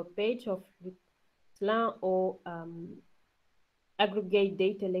 then you have a page of Slin or aggregate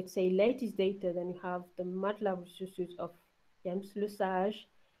data, let's say latest data, then you have the MATLAB resources of James Lesage.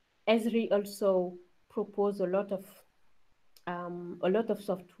 Esri also propose a lot of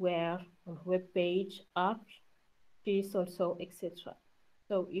software on web page, ArcGIS also, etc.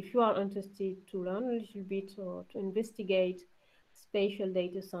 So if you are interested to learn a little bit or to investigate spatial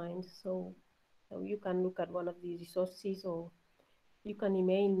data science, so you can look at one of these resources, or you can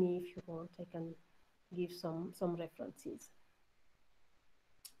email me if you want. I can give some references.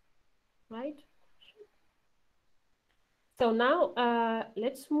 Right? So now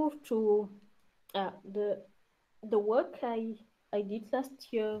let's move to the work I did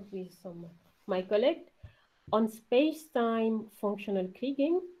last year with some of my colleagues on space-time functional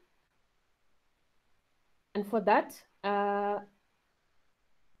Kriging. And for that,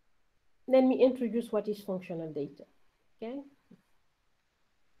 let me introduce what is functional data, okay?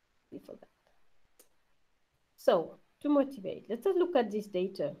 Before that. So to motivate, let's look at this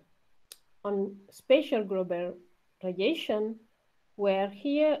data on spatial global radiation, where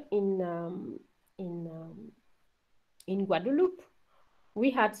here in Guadeloupe, we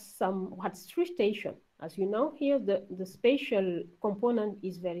had three stations. As you know, here the spatial component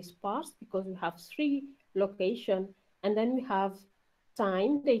is very sparse because we have three locations, and then we have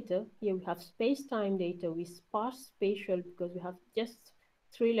time data. Here we have space-time data with sparse spatial because we have just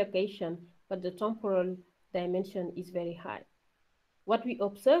three locations, but the temporal dimension is very high. What we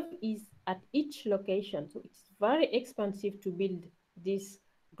observe is at each location, so it's very expensive to build this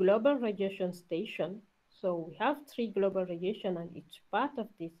global radiation station. So we have three global radiation on each part of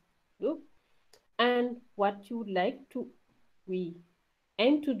this loop. And what you would like to, we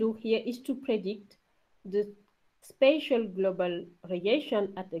aim to do here is to predict the spatial global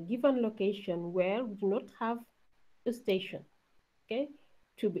radiation at a given location where we do not have a station, okay,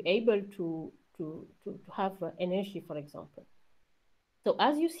 to be able to have energy, for example. So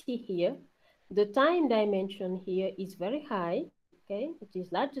as you see here, the time dimension here is very high, okay, it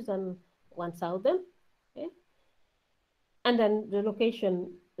is larger than 1000, okay, and then the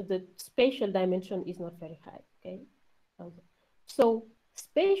location, the spatial dimension is not very high, okay. So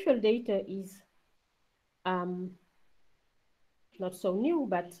spatial data is not so new,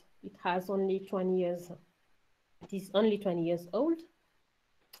 but it has only 20 years, it is only 20 years old.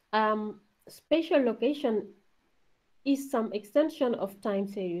 Spatial location is some extension of time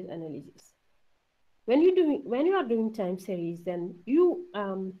series analysis. When you are doing time series, then you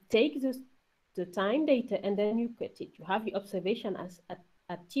take the time data and then you cut it. You have the observation as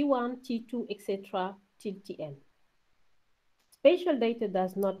at T1, T2, etc. till Tn. Spatial data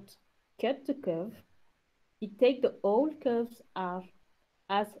does not cut the curve. It takes the old curves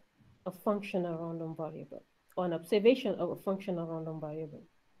as a functional random variable or an observation of a functional random variable.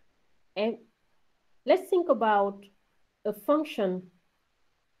 And let's think about a function,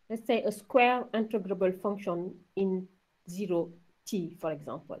 let's say a square integrable function in 0t, for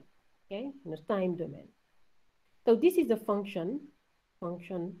example, okay, in a time domain. So this is a function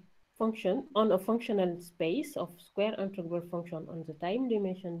on a functional space of square integrable function on the time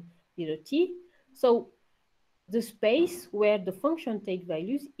dimension 0t. So the space where the function takes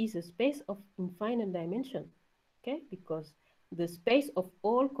values is a space of infinite dimension, okay, because the space of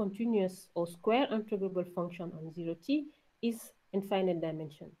all continuous or square integrable function on 0t is infinite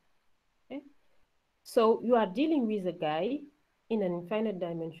dimension. Okay? So you are dealing with a guy in an infinite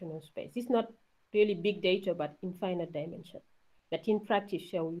dimensional space. It's not really big data, but infinite dimension. But in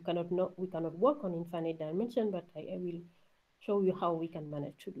practice, we cannot work on infinite dimension, but I will show you how we can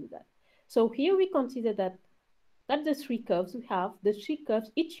manage to do that. So here we consider that the three curves we have, the three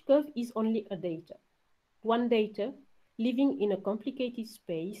curves, each curve is only a data. One data living in a complicated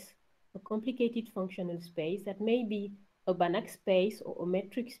space, a complicated functional space that may be a Banach space or a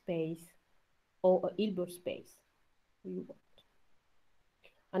metric space or a Hilbert space.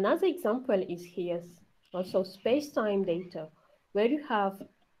 Another example is here, also space-time data, where you have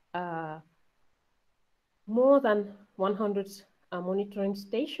more than 100 monitoring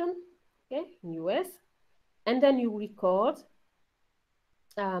stations, okay, in US, and then you record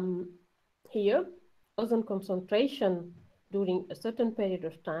here ozone concentration during a certain period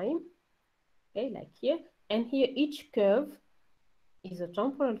of time, okay, like here, and here each curve is a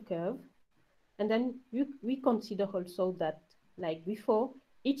temporal curve, and then we consider also that, like before,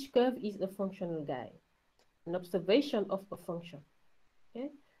 each curve is a functional guy, an observation of a function, okay,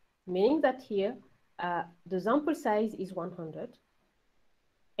 meaning that here the sample size is 100,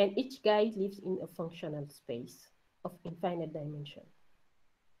 and each guy lives in a functional space of infinite dimension.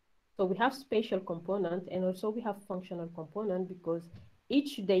 So we have spatial component and also we have functional component because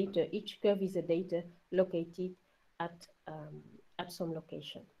each curve is a data located at some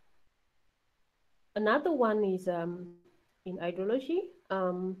location. Another one is in hydrology,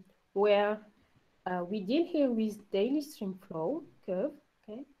 where we deal here with daily stream flow curve,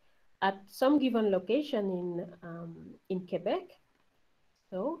 okay, at some given location in Quebec.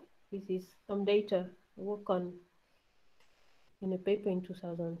 So this is some data work on in a paper in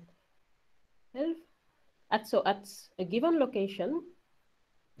 2012. At a given location,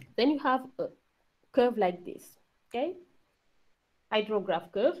 then you have a curve like this, okay,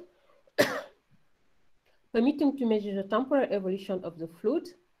 hydrograph curve, permitting to measure the temporal evolution of the fluid,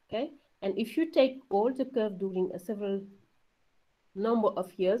 okay, and if you take all the curve during a several number of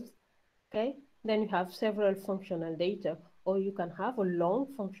years, okay, then you have several functional data, or you can have a long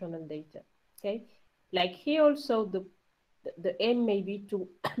functional data, okay, like here also the aim may be to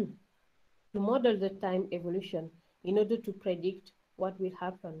to model the time evolution in order to predict what will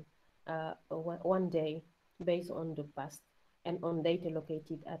happen one day based on the past and on data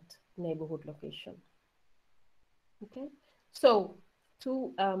located at neighborhood location. Okay, so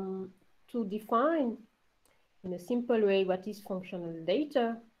to define in a simple way, what is functional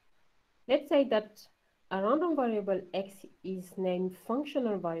data? Let's say that a random variable x is named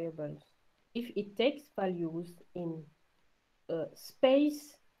functional variable if it takes values in a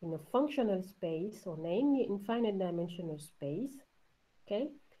space, in a functional space, or namely infinite dimensional space. Okay,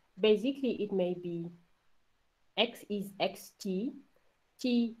 basically it may be x is xt,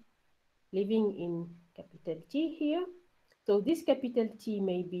 t living in capital T here. So this capital T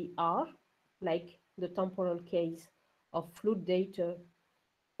may be R, like the temporal case of fluid data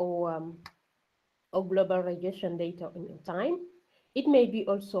or global radiation data in time. It may be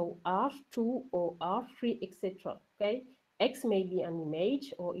also R2 or R3, etc. Okay, X may be an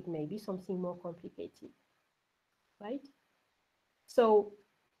image, or it may be something more complicated, right? So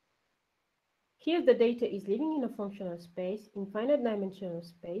here the data is living in a functional space, infinite dimensional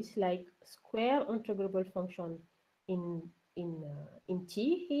space, like square integrable function in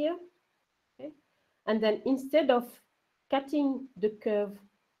T here. Okay? And then instead of cutting the curve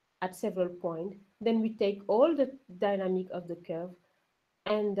at several points, then we take all the dynamic of the curve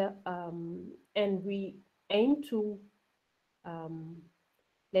and we aim to,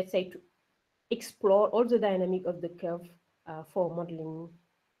 let's say, to explore all the dynamic of the curve for modeling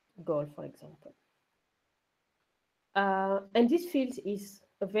goal, for example. And this field is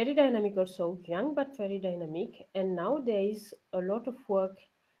a very dynamic, also young but very dynamic. And nowadays, a lot of work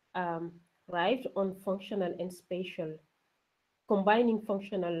arrived on functional and spatial, combining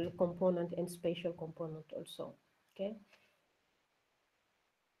functional component and spatial component also. Okay,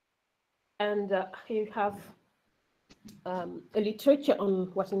 and you have a literature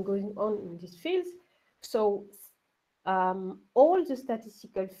on what is going on in these fields. So all the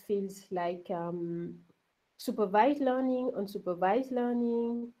statistical fields like supervised learning, unsupervised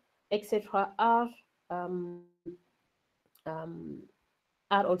learning, etc., um,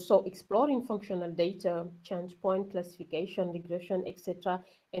 are also exploring functional data, change point classification, regression, etc.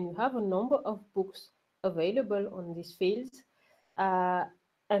 And you have a number of books available on these fields.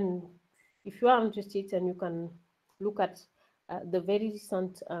 And if you are interested, then you can look at the very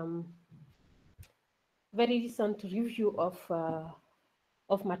recent review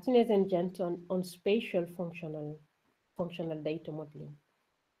of Martinez and Jensen on spatial functional data modeling.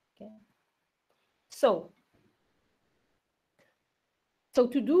 Okay, so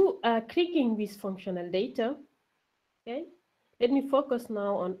to do kriging with functional data, okay, let me focus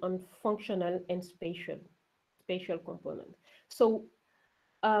now on functional and spatial components. So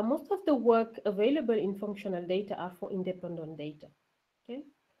most of the work available in functional data are for independent data. Okay,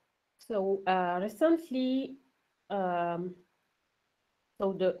 so recently, so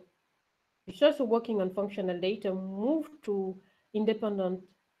the researchers working on functional data moved to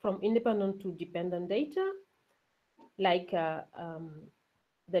from independent to dependent data, like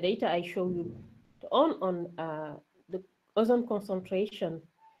the data I show you on the ozone concentration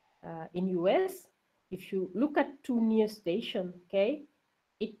in US. If you look at two near stations, okay,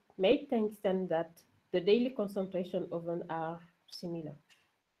 it made things then that the daily concentration of ozone are similar.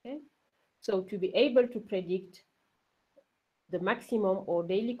 Okay, so to be able to predict the maximum or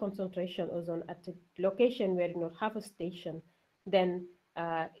daily concentration ozone at a location where you don't have a station, then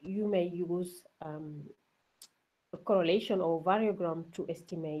you may use a correlation or variogram to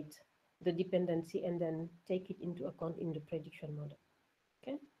estimate the dependency and then take it into account in the prediction model.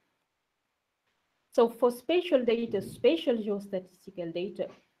 Okay. So for spatial data, spatial geostatistical data,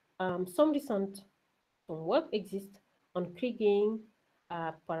 some recent work exists on kriging,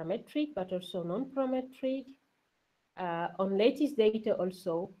 parametric but also non-parametric, on latest data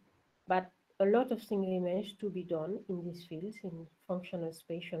also, but a lot of things remains to be done in these fields in functional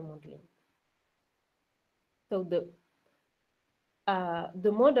spatial modeling. So the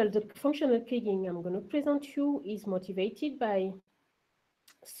model, the functional kriging I'm going to present you is motivated by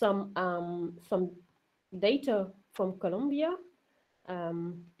some data from Colombia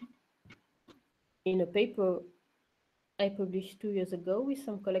in a paper I published 2 years ago with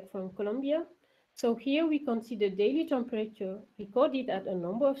some colleagues from Colombia. So here we consider daily temperature recorded at a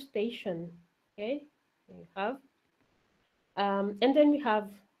number of stations. Okay, we have, and then we have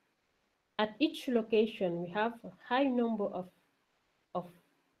at each location we have a high number of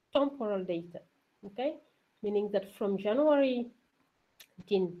temporal data. Okay, meaning that from January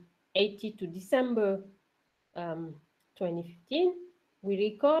 1980 to December 2015, we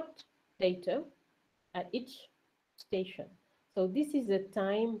record data at each station. So this is a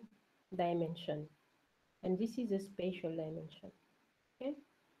time dimension, and this is a spatial dimension. Okay.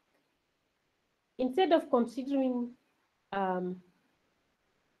 Instead of considering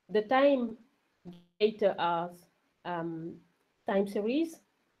the time data as time series,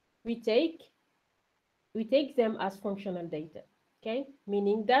 we take we take them as functional data, okay?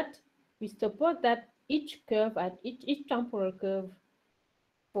 Meaning that we suppose that each curve at each temporal curve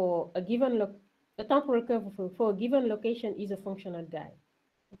for a given temporal curve for a given location is a functional guide,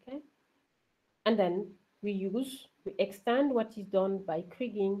 okay? And then we extend what is done by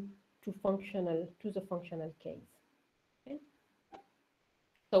Kriging to the functional case. Okay?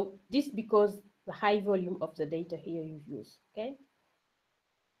 So this because the high volume of the data here you've used. Okay.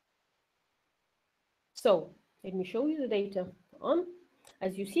 So let me show you the data on.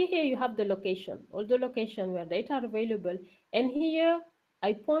 As you see here, you have the location, all the location where data are available. And here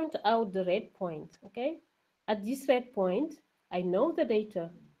I point out the red point. Okay. At this red point, I know the data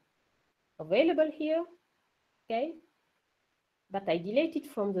available here. Okay. But I delete it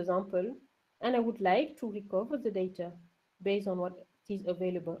from the sample, and I would like to recover the data based on what is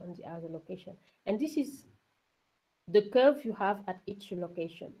available on the other location. And this is the curve you have at each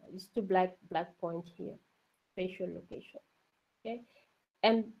location. It's the black point here, spatial location. Okay,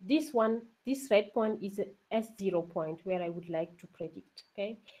 and this red point is a S0 point where I would like to predict.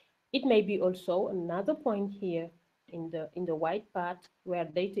 Okay, it may be also another point here in the white part where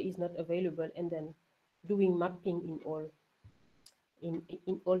data is not available, and then doing mapping in all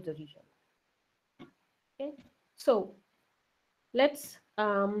the region. Okay, so let's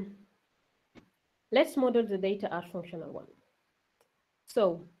model the data as functional one.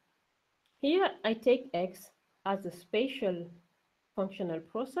 So here I take X as a spatial functional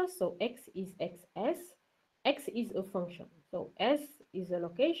process. So X is XS. X is a function. So S is a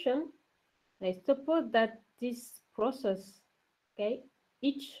location. I suppose that this process, okay,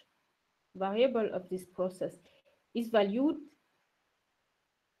 each variable of this process is valued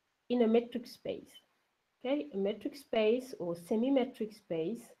in a metric space. Okay, a metric space or semi-metric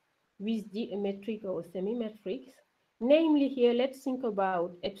space with geometric or semi-metrics. Namely here, let's think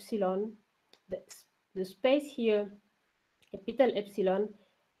about epsilon. The space here, capital epsilon,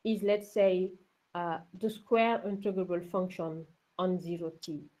 is, let's say, the square integrable function on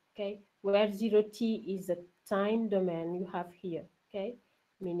 0t, okay? Where 0t is the time domain you have here, okay?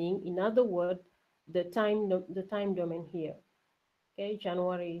 Meaning, in other words, the time domain here, okay?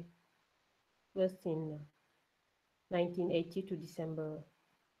 January 1st in 1980 to December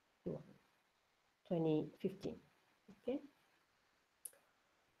 2015, okay?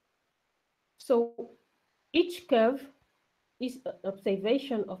 So each curve is an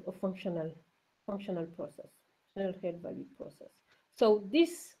observation of a functional process, functional head value process. So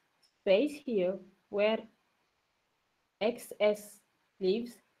this space here where XS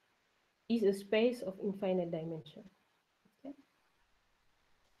lives is a space of infinite dimension. Okay?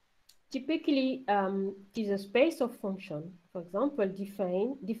 Typically, it is a space of function, for example,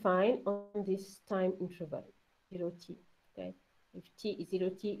 defined on this time interval, 0t. Okay? If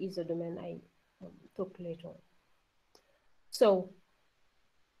 0t is a domain I talk later on. So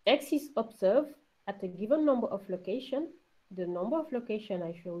X is observed at a given number of locations. The number of locations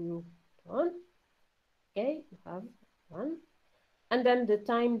I show you one. Okay, you have one. And then the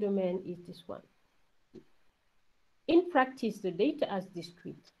time domain is this one. In practice, the data is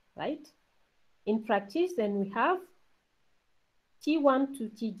discrete, right? In practice, then we have T1 to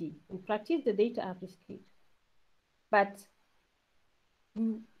TD. In practice, the data are discrete. But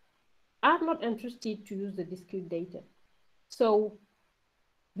we are not interested to use the discrete data. So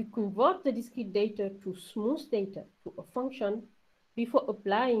we convert the discrete data to smooth data, to a function, before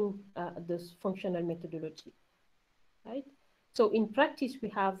applying this functional methodology, right? So in practice, we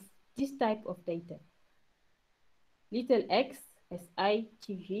have this type of data. Little x, si,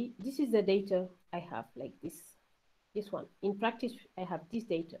 tg, this is the data I have, like this one. In practice, I have this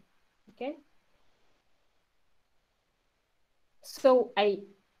data, okay? So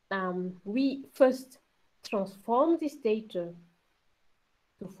we first transform this data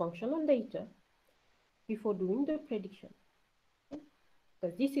to functional data before doing the prediction. Okay?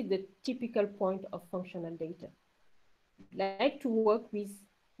 Because this is the typical point of functional data. We like to work with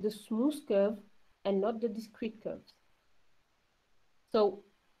the smooth curve and not the discrete curves. So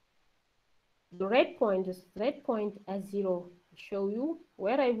the red point S0 show you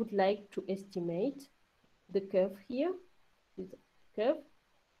where I would like to estimate the curve here. This curve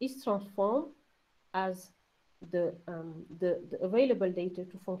is transformed as the available data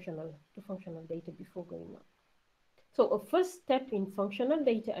to functional data before going on. So a first step in functional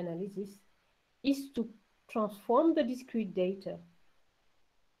data analysis is to transform the discrete data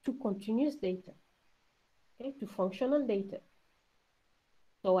to continuous data, okay, to functional data.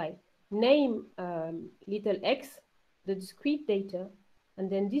 So I name little x the discrete data,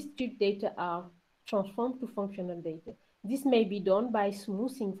 and then these discrete data are transformed to functional data. This may be done by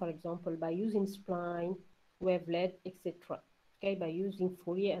smoothing, for example, by using spline, wavelet, etc. Okay, by using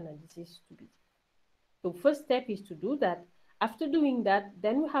Fourier analysis to be. So first step is to do that. After doing that,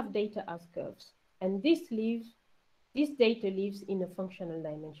 then we have data as curves, and this data lives in a functional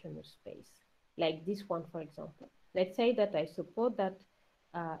dimensional space, like this one, for example. Let's say that I suppose that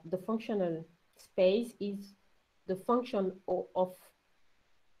the functional space is the function of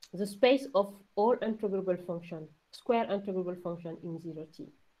the space of all integrable function, square integrable function in 0t.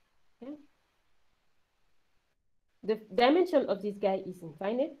 Okay? The dimension of this guy is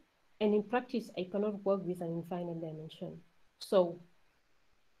infinite, and in practice, I cannot work with an infinite dimension. So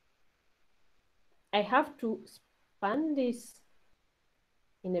I have to span this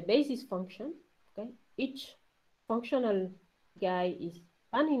in a basis function. Okay, each functional guy is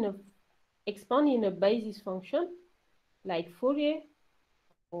expanding in a basis function like Fourier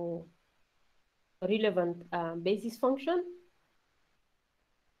or relevant basis function.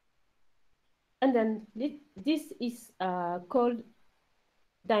 And then this is called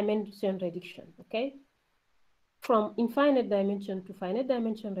dimension reduction, okay? From infinite dimension to finite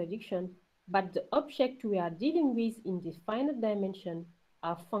dimension reduction, but the object we are dealing with in this finite dimension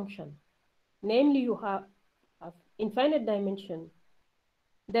are function. Namely, you have infinite dimension,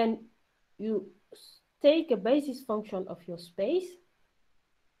 then you take a basis function of your space,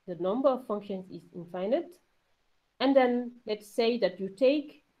 the number of functions is infinite, and then let's say that you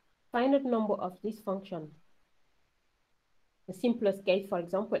take finite number of this function. The simplest case, for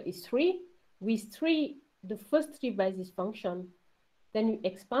example, is 3. With 3, the first 3 basis function, then you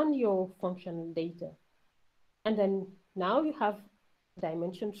expand your functional data. And then now you have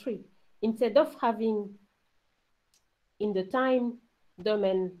dimension 3. Instead of having in the time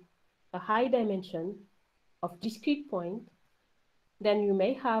domain a high dimension of discrete point, then you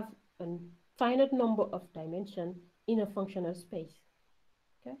may have a finite number of dimensions in a functional space.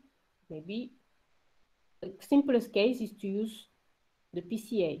 Okay? Maybe the simplest case is to use the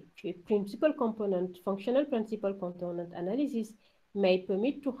PCA, principal component, functional principal component analysis may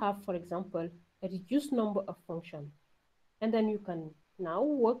permit to have, for example, a reduced number of functions. And then you can now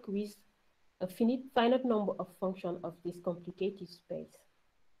work with a finite number of functions of this complicated space.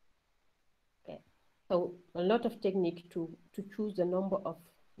 Okay. So a lot of technique to choose the number of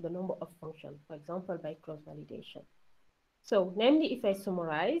functions, for example, by cross-validation. So namely, if I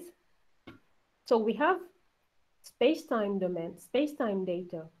summarize, so we have space-time domain, space-time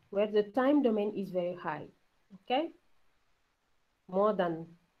data, where the time domain is very high, okay? More than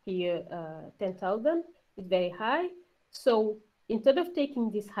here, 10,000 is very high. So instead of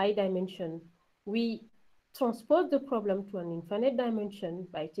taking this high dimension, we transpose the problem to an infinite dimension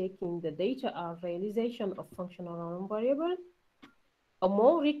by taking the data as realization of functional random variable, a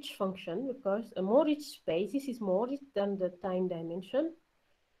more rich function, because a more rich space, this is more rich than the time dimension,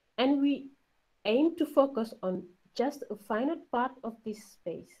 and we aim to focus on just a finite part of this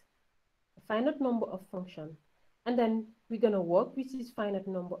space, a finite number of functions. And then we're going to work with this finite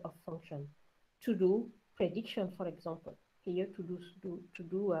number of functions to do prediction, for example, here to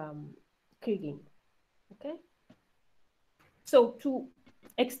do Kriging. Okay? So to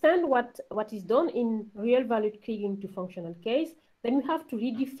extend what is done in real valued Kriging to functional case, then we have to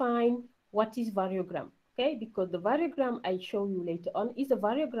redefine what is variogram. Okay, because the variogram I show you later on is a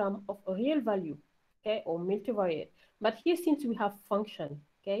variogram of a real value, okay, or multivariate. But here, since we have function,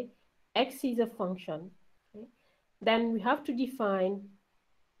 okay, x is a function, okay, then we have to define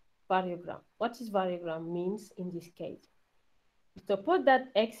variogram. What is variogram means in this case? Suppose that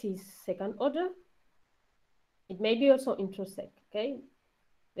x is second order. It may be also intersect, okay?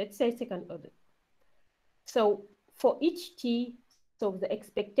 Let's say second order. So for each t, so the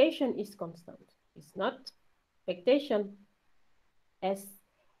expectation is constant. It's not expectation as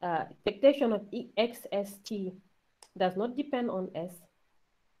expectation of x as t does not depend on s,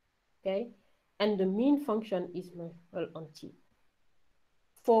 okay? And the mean function is measurable on t.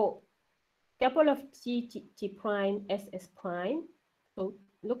 For couple of t prime, ss prime, so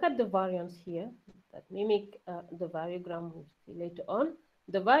look at the variance here that mimic the variogram later on.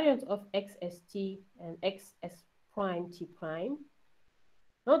 The variance of xst and xs prime t prime.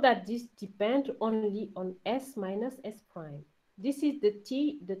 Note that this depends only on s minus s prime. This is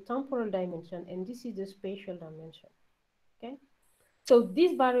the temporal dimension, and this is the spatial dimension. Okay, so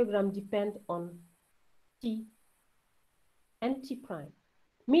this variogram depends on t and t prime,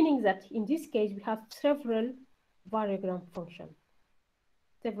 meaning that in this case we have several variogram functions.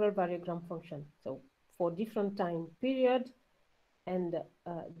 So for different time period, and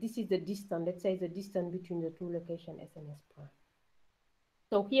this is the distance. Let's say the distance between the two locations s and s prime.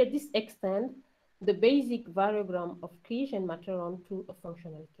 So here this extends the basic variogram of Kriege and Matterhorn to a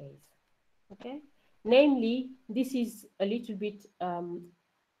functional case. Okay, namely, this is a little bit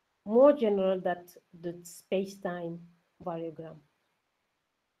more general than the space-time variogram.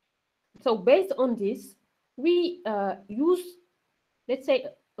 So based on this, we use, let's say,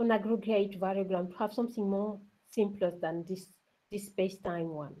 an aggregate variogram to have something more simpler than this space-time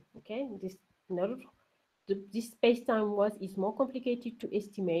one. Okay, this space-time one is more complicated to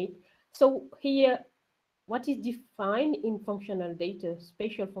estimate. So here, what is defined in functional data,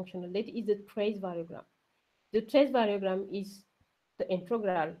 spatial functional data, is the trace variogram. The trace variogram is the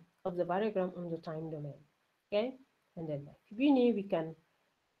integral of the variogram on the time domain. Okay, and then by Fibini, we can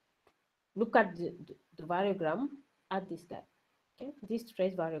look at the variogram at this guy. Okay, this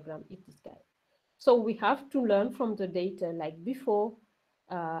trace variogram is this guy. So we have to learn from the data like before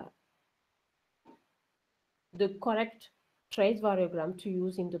the correct trace variogram to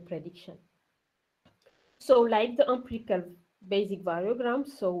use in the prediction. So like the empirical basic variogram,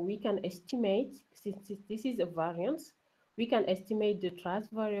 so we can estimate, since this is a variance, we can estimate the trace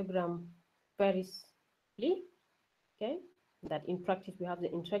variogram very simply, okay? That in practice we have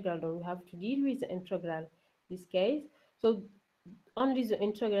the integral, and we have to deal with the integral in this case. So only the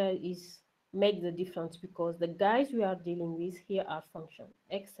integral is make the difference, because the guys we are dealing with here are function.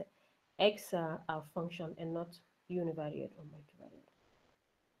 X are function and not univariate or multivariate.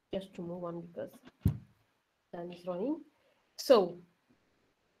 Just to move on because time is running. So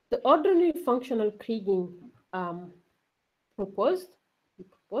the ordinary functional Kriging proposed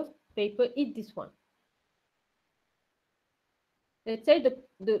paper is this one. Let's say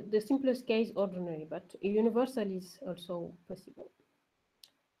the simplest case ordinary, but universal is also possible.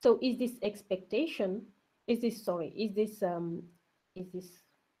 So is this expectation, is this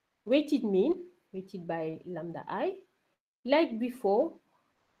weighted mean, weighted by lambda I? Like before,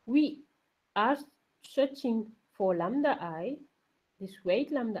 we are searching for lambda I, this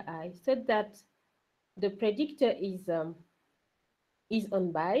weight lambda I, said that the predictor is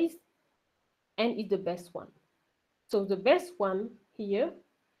unbiased and is the best one. So the best one here,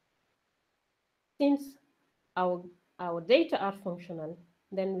 since our data are functional,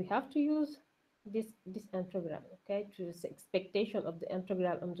 then we have to use this integral, okay, to this expectation of the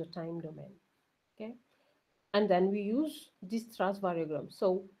integral on the time domain, okay, and then we use this trace variogram.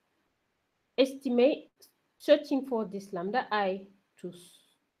 So searching for this lambda I to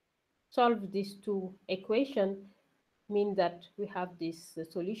solve these two equations mean that we have this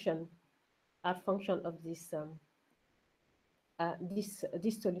solution are function of this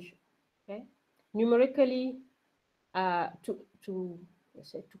this solution. Okay, numerically, to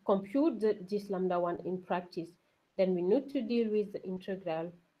compute this lambda one in practice, then we need to deal with the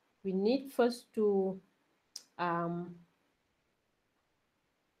integral. We need first to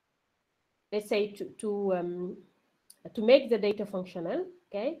let's say to make the data functional,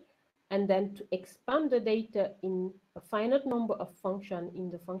 okay, and then to expand the data in a finite number of functions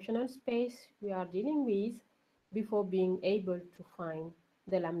in the functional space we are dealing with before being able to find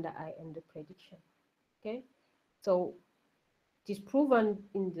the lambda I and the prediction. Okay, so it is proven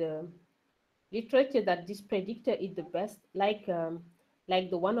in the literature that this predictor is the best, like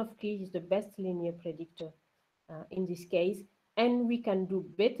the one of Kriege is the best linear predictor in this case, and we can do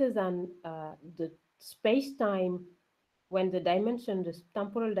better than the space-time when the dimension, the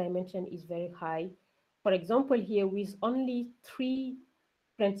temporal dimension is very high. For example, here with only 3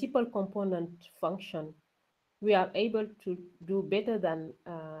 principal component function, we are able to do better than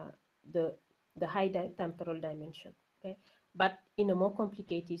the high temporal dimension. Okay, but in a more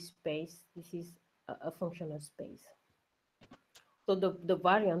complicated space, this is a functional space. So the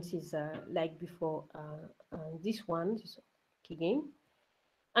variance is like before this one, this Kriging,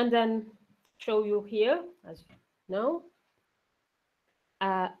 and then show you here, as you know,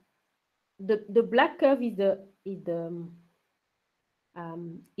 the black curve is the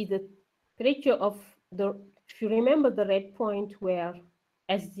picture of the. If you remember the red point where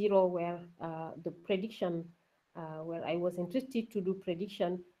S0, where the prediction, where I was interested to do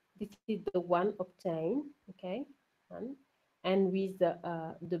prediction, this is the one obtained, okay, and with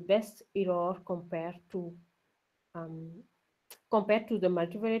the best error compared to the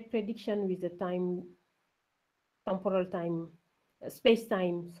multivariate prediction with the temporal time,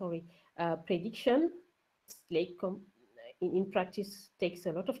 space-time, sorry, prediction. Like in practice takes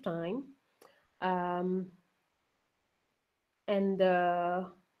a lot of time, and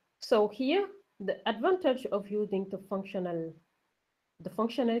so here the advantage of using the functional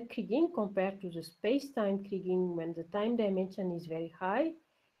Kriging compared to the space-time Kriging when the time dimension is very high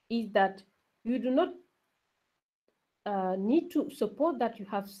is that you do not need to support that you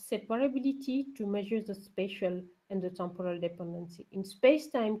have separability to measure the spatial and the temporal dependency. In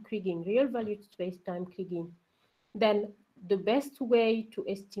space-time Kriging, real-valued space-time Kriging, then the best way to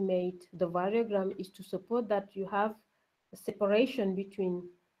estimate the variogram is to support that you have a separation between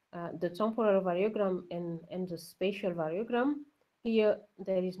the temporal variogram and the spatial variogram. Here,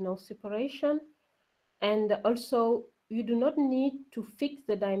 there is no separation. And also, you do not need to fix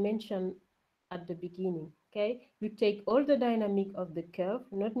the dimension at the beginning, okay? You take all the dynamic of the curve,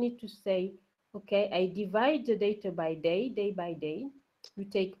 you not need to say, okay, I divide the data by day by day. You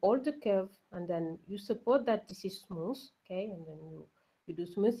take all the curve and then you support that this is smooth, okay? And then you do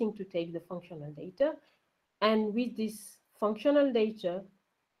smoothing to take the functional data. And with this functional data,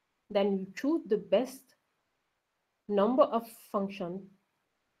 then you choose the best number of function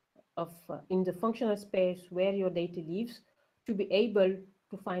in the functional space where your data lives to be able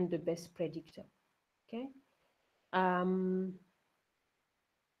to find the best predictor, okay? And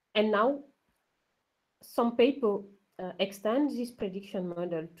now some paper extend this prediction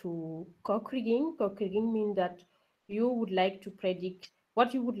model to co-Kriging. Co-Kriging means that you would like to predict,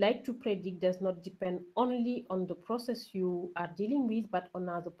 what you would like to predict does not depend only on the process you are dealing with, but on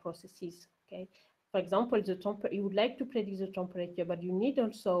other processes, okay? For example, you would like to predict the temperature, but you need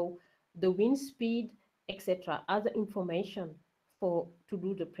also the wind speed, etc., other information to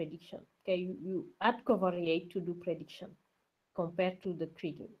do the prediction, okay? You add covariate to do prediction compared to the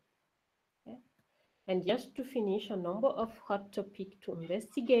Kriging. Okay? And just to finish, a number of hot topics to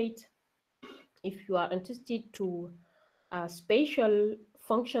investigate if you are interested to spatial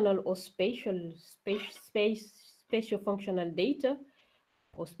functional or spatial functional data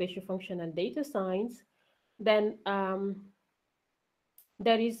or spatial functional data science, then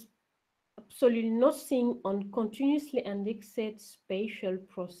there is absolutely nothing on continuously indexed spatial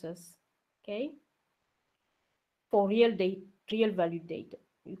process, okay, for real valued data.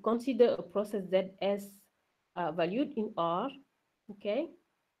 You consider a process that is valued in R, okay,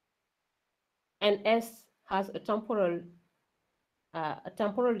 and S has a temporal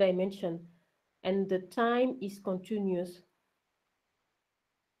dimension, and the time is continuous.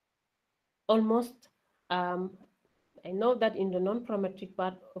 Almost, I know that in the non-parametric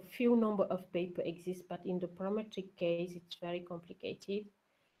part, a few number of papers exist, but in the parametric case, it's very complicated.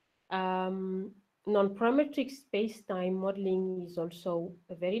 Non-parametric space-time modeling is also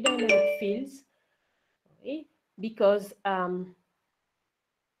a very dynamic field, okay, because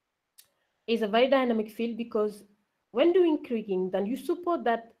it's a very dynamic field because when doing Kriging, then you support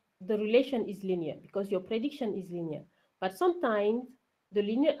that the relation is linear because your prediction is linear. But sometimes the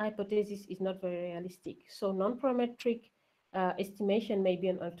linear hypothesis is not very realistic. So non-parametric estimation may be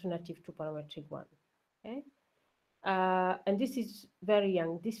an alternative to parametric one. Okay? And this is very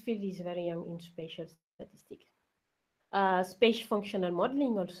young. This field is very young in spatial statistics. Spatial functional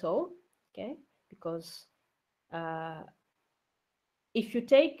modeling also, okay, because if you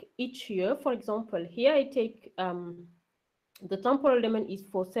take each year, for example, here I take the temporal domain is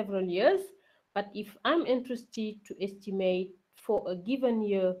for several years, but if I'm interested to estimate for a given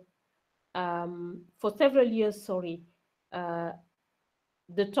year, for several years, sorry,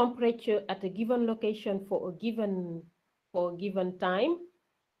 the temperature at a given location for a given time,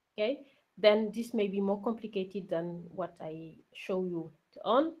 okay, then this may be more complicated than what I show you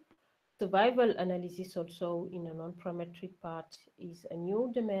on. Survival analysis also in a non-parametric part is a new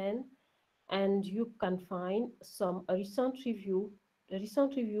domain, and you can find a recent review,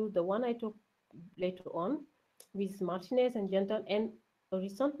 the one I took later on with Martinez and Gentle, and a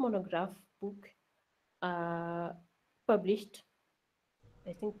recent monograph book published,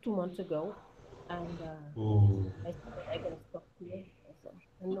 I think 2 months ago. And I think that I'm going to stop here. So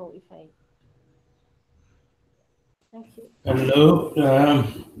I don't know if I... Thank you. Hello.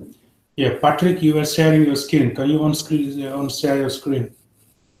 Yeah, Patrick, you were sharing your screen. Can you share your screen?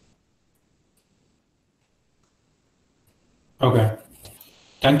 Okay.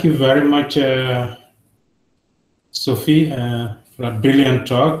 Thank you very much, Sophie, for a brilliant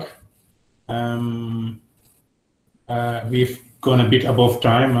talk. We've gone a bit above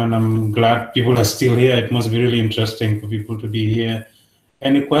time, and I'm glad people are still here. It must be really interesting for people to be here.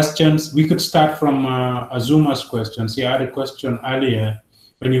 Any questions? We could start from Azuma's questions. He had a question earlier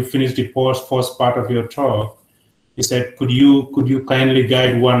when you finished the first part of your talk. He said, could you kindly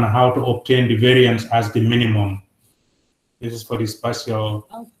guide one how to obtain the variance as the minimum? This is for the spatial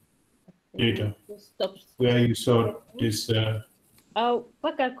data, where you saw this.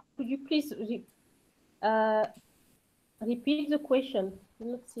 Pakar, could you please repeat the question? I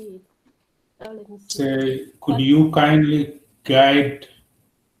cannot see it. Let me see. Say, could you kindly guide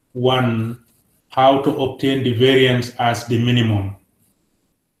one how to obtain the variance as the minimum.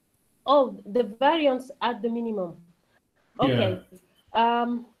 Oh, the variance at the minimum. Okay.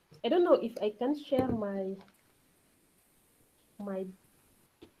 Yeah. I don't know if I can share my my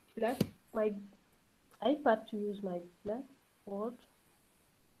iPad to use my blackboard.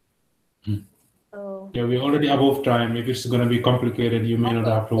 Oh. Yeah, we're already above time. If it's going to be complicated, you may not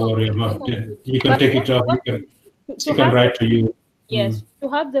Okay. have to So worry I about can it. do. You can But take it off. to She can have write to you. yes, to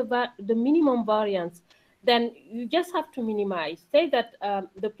have the minimum variance, then you just have to minimize. Say that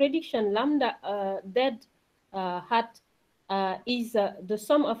the prediction lambda dead hat is the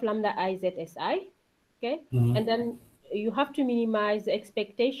sum of lambda I z s I, okay, and then you have to minimize the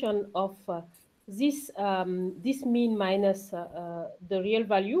expectation of this mean minus the real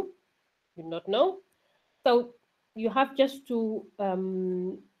value. You not know, so you have just to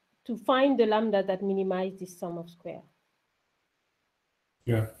find the lambda that minimize this sum of square.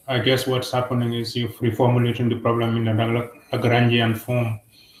 Yeah, I guess what's happening is you're reformulating the problem in a Lagrangian form.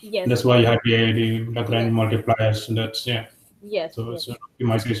 Yes. That's why you have the Lagrange Yes. multipliers. That's Yes. So Yes. it's an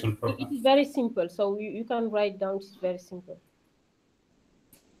optimization problem. It is very simple. So you can write down. It's very simple.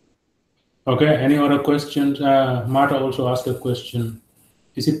 Okay. Any other questions? Marta also asked a question.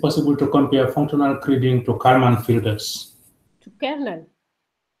 Is it possible to compare functional Kriging to Kalman filters? To kernel.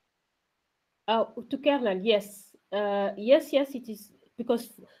 To kernel. Yes. Yes. It is because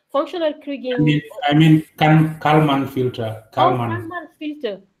functional Kriging. I mean Kalman filter. Kalman. Kalman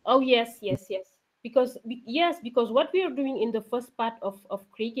filter. Oh yes. Because what we are doing in the first part of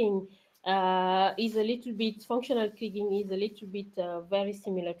Kriging is a little bit functional Kriging is a little bit very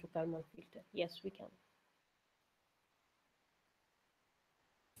similar to Kalman filter. Yes, we can.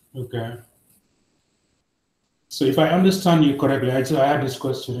 Okay. So if I understand you correctly, I had this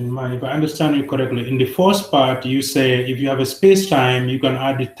question in mind. If I understand you correctly, in the first part, you say if you have a space-time, you can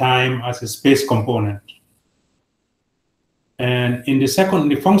add the time as a space component. And in the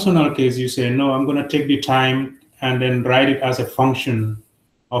functional case, you say, no, I'm going to take the time and then write it as a function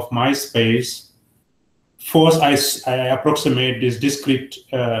of my space. First, I approximate this discrete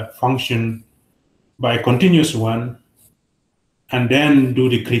function by a continuous one, and then do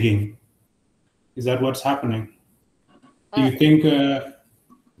the Kriging. Is that what's happening? Do you think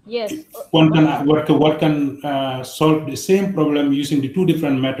yes, what can solve the same problem using the two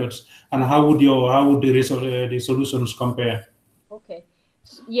different methods, and how would the solutions compare? Okay.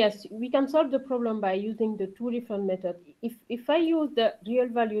 Yes, we can solve the problem by using the two different methods. If I use the real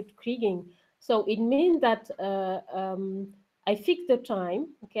valued Kriging, so it means that I fix the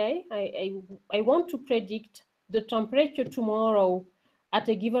time. Okay, I want to predict the temperature tomorrow at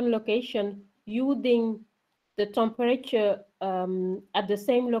a given location using the temperature at the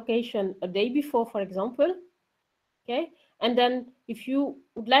same location a day before, for example. Okay, and then if you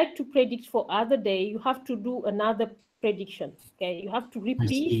would like to predict for other day, you have to do another prediction. Okay, you have to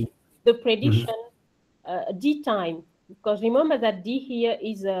repeat the prediction d time, because remember that d here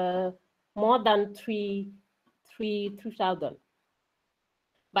is more than 3,000.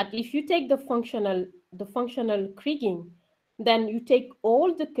 But if you take the functional Kriging, then you take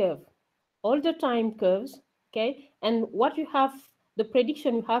all the time curves, okay, and what you have, the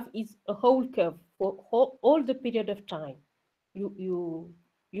prediction you have is a whole curve for all the period of time you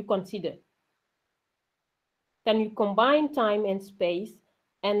consider. Then you combine time and space,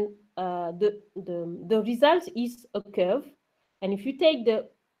 and the result is a curve. And if you take the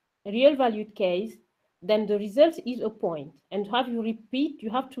real valued case, then the result is a point. And you have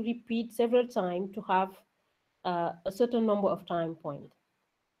to repeat several times to have a certain number of time points.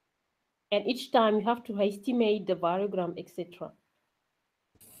 And each time you have to estimate the variogram, etc.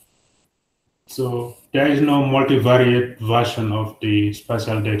 So there is no multivariate version of the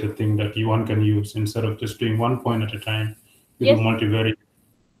spatial data thing that one can use. Instead of just doing one point at a time, you do multivariate.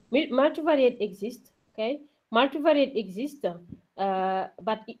 Multivariate exists, okay? Multivariate exists,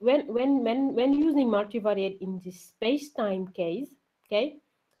 but when using multivariate in this space-time case, okay,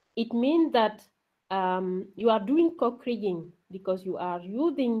 it means that you are doing co-Kriging because you are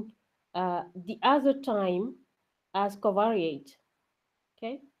using the other time as covariate,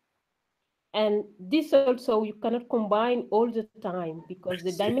 okay? And this also, you cannot combine all the time because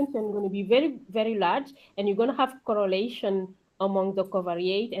the dimension is going to be very, very large, and you're going to have correlation among the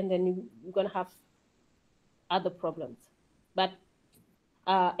covariate, and then you're going to have other problems. But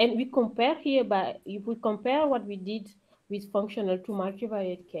and we compare here if we compare what we did with functional to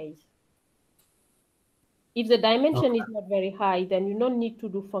multivariate case. If the dimension is not very high, then you don't need to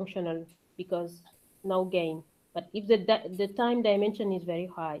do functional because no gain. But if the time dimension is very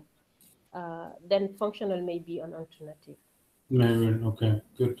high, then functional may be an alternative. Maybe, okay,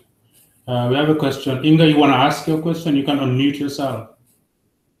 good. We have a question. Inga, you want to ask your question? You can unmute yourself.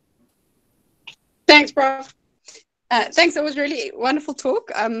 Thanks, Prof. Thanks. That was really wonderful talk.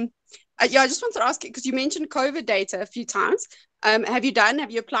 Yeah, I just wanted to ask you, because you mentioned COVID data a few times. Have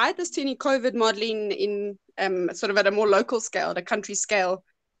you applied this to any COVID modeling in sort of at a more local scale, at a country scale,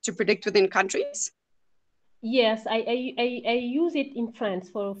 to predict within countries? Yes, I use it in France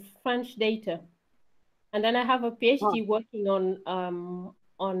for French data, and then I have a PhD working on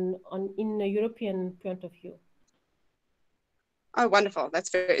in a European point of view. Oh, wonderful! That's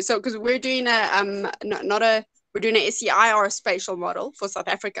very so, because we're doing we're doing a SEI or a spatial model for South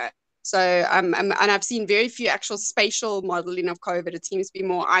Africa. So and I've seen very few actual spatial modeling of COVID. It seems to be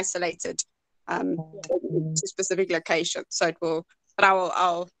more isolated to specific locations. So it will, but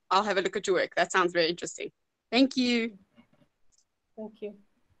I'll have a look at your work. That sounds very interesting. Thank you. Thank you.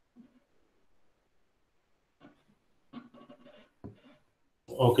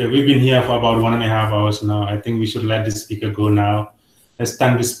 Okay, we've been here for about 1.5 hours now. I think we should let the speaker go now. Let's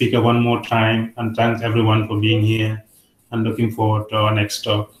thank the speaker one more time and thank everyone for being here and looking forward to our next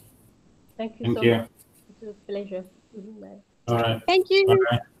talk. Thank you. Thank you. It's a pleasure. Bye. All right. Thank you.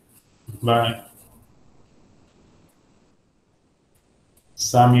 Bye. Bye.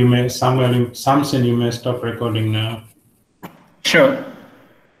 Samson, you may stop recording now. Sure.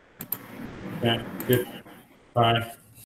 Yeah, good. Bye.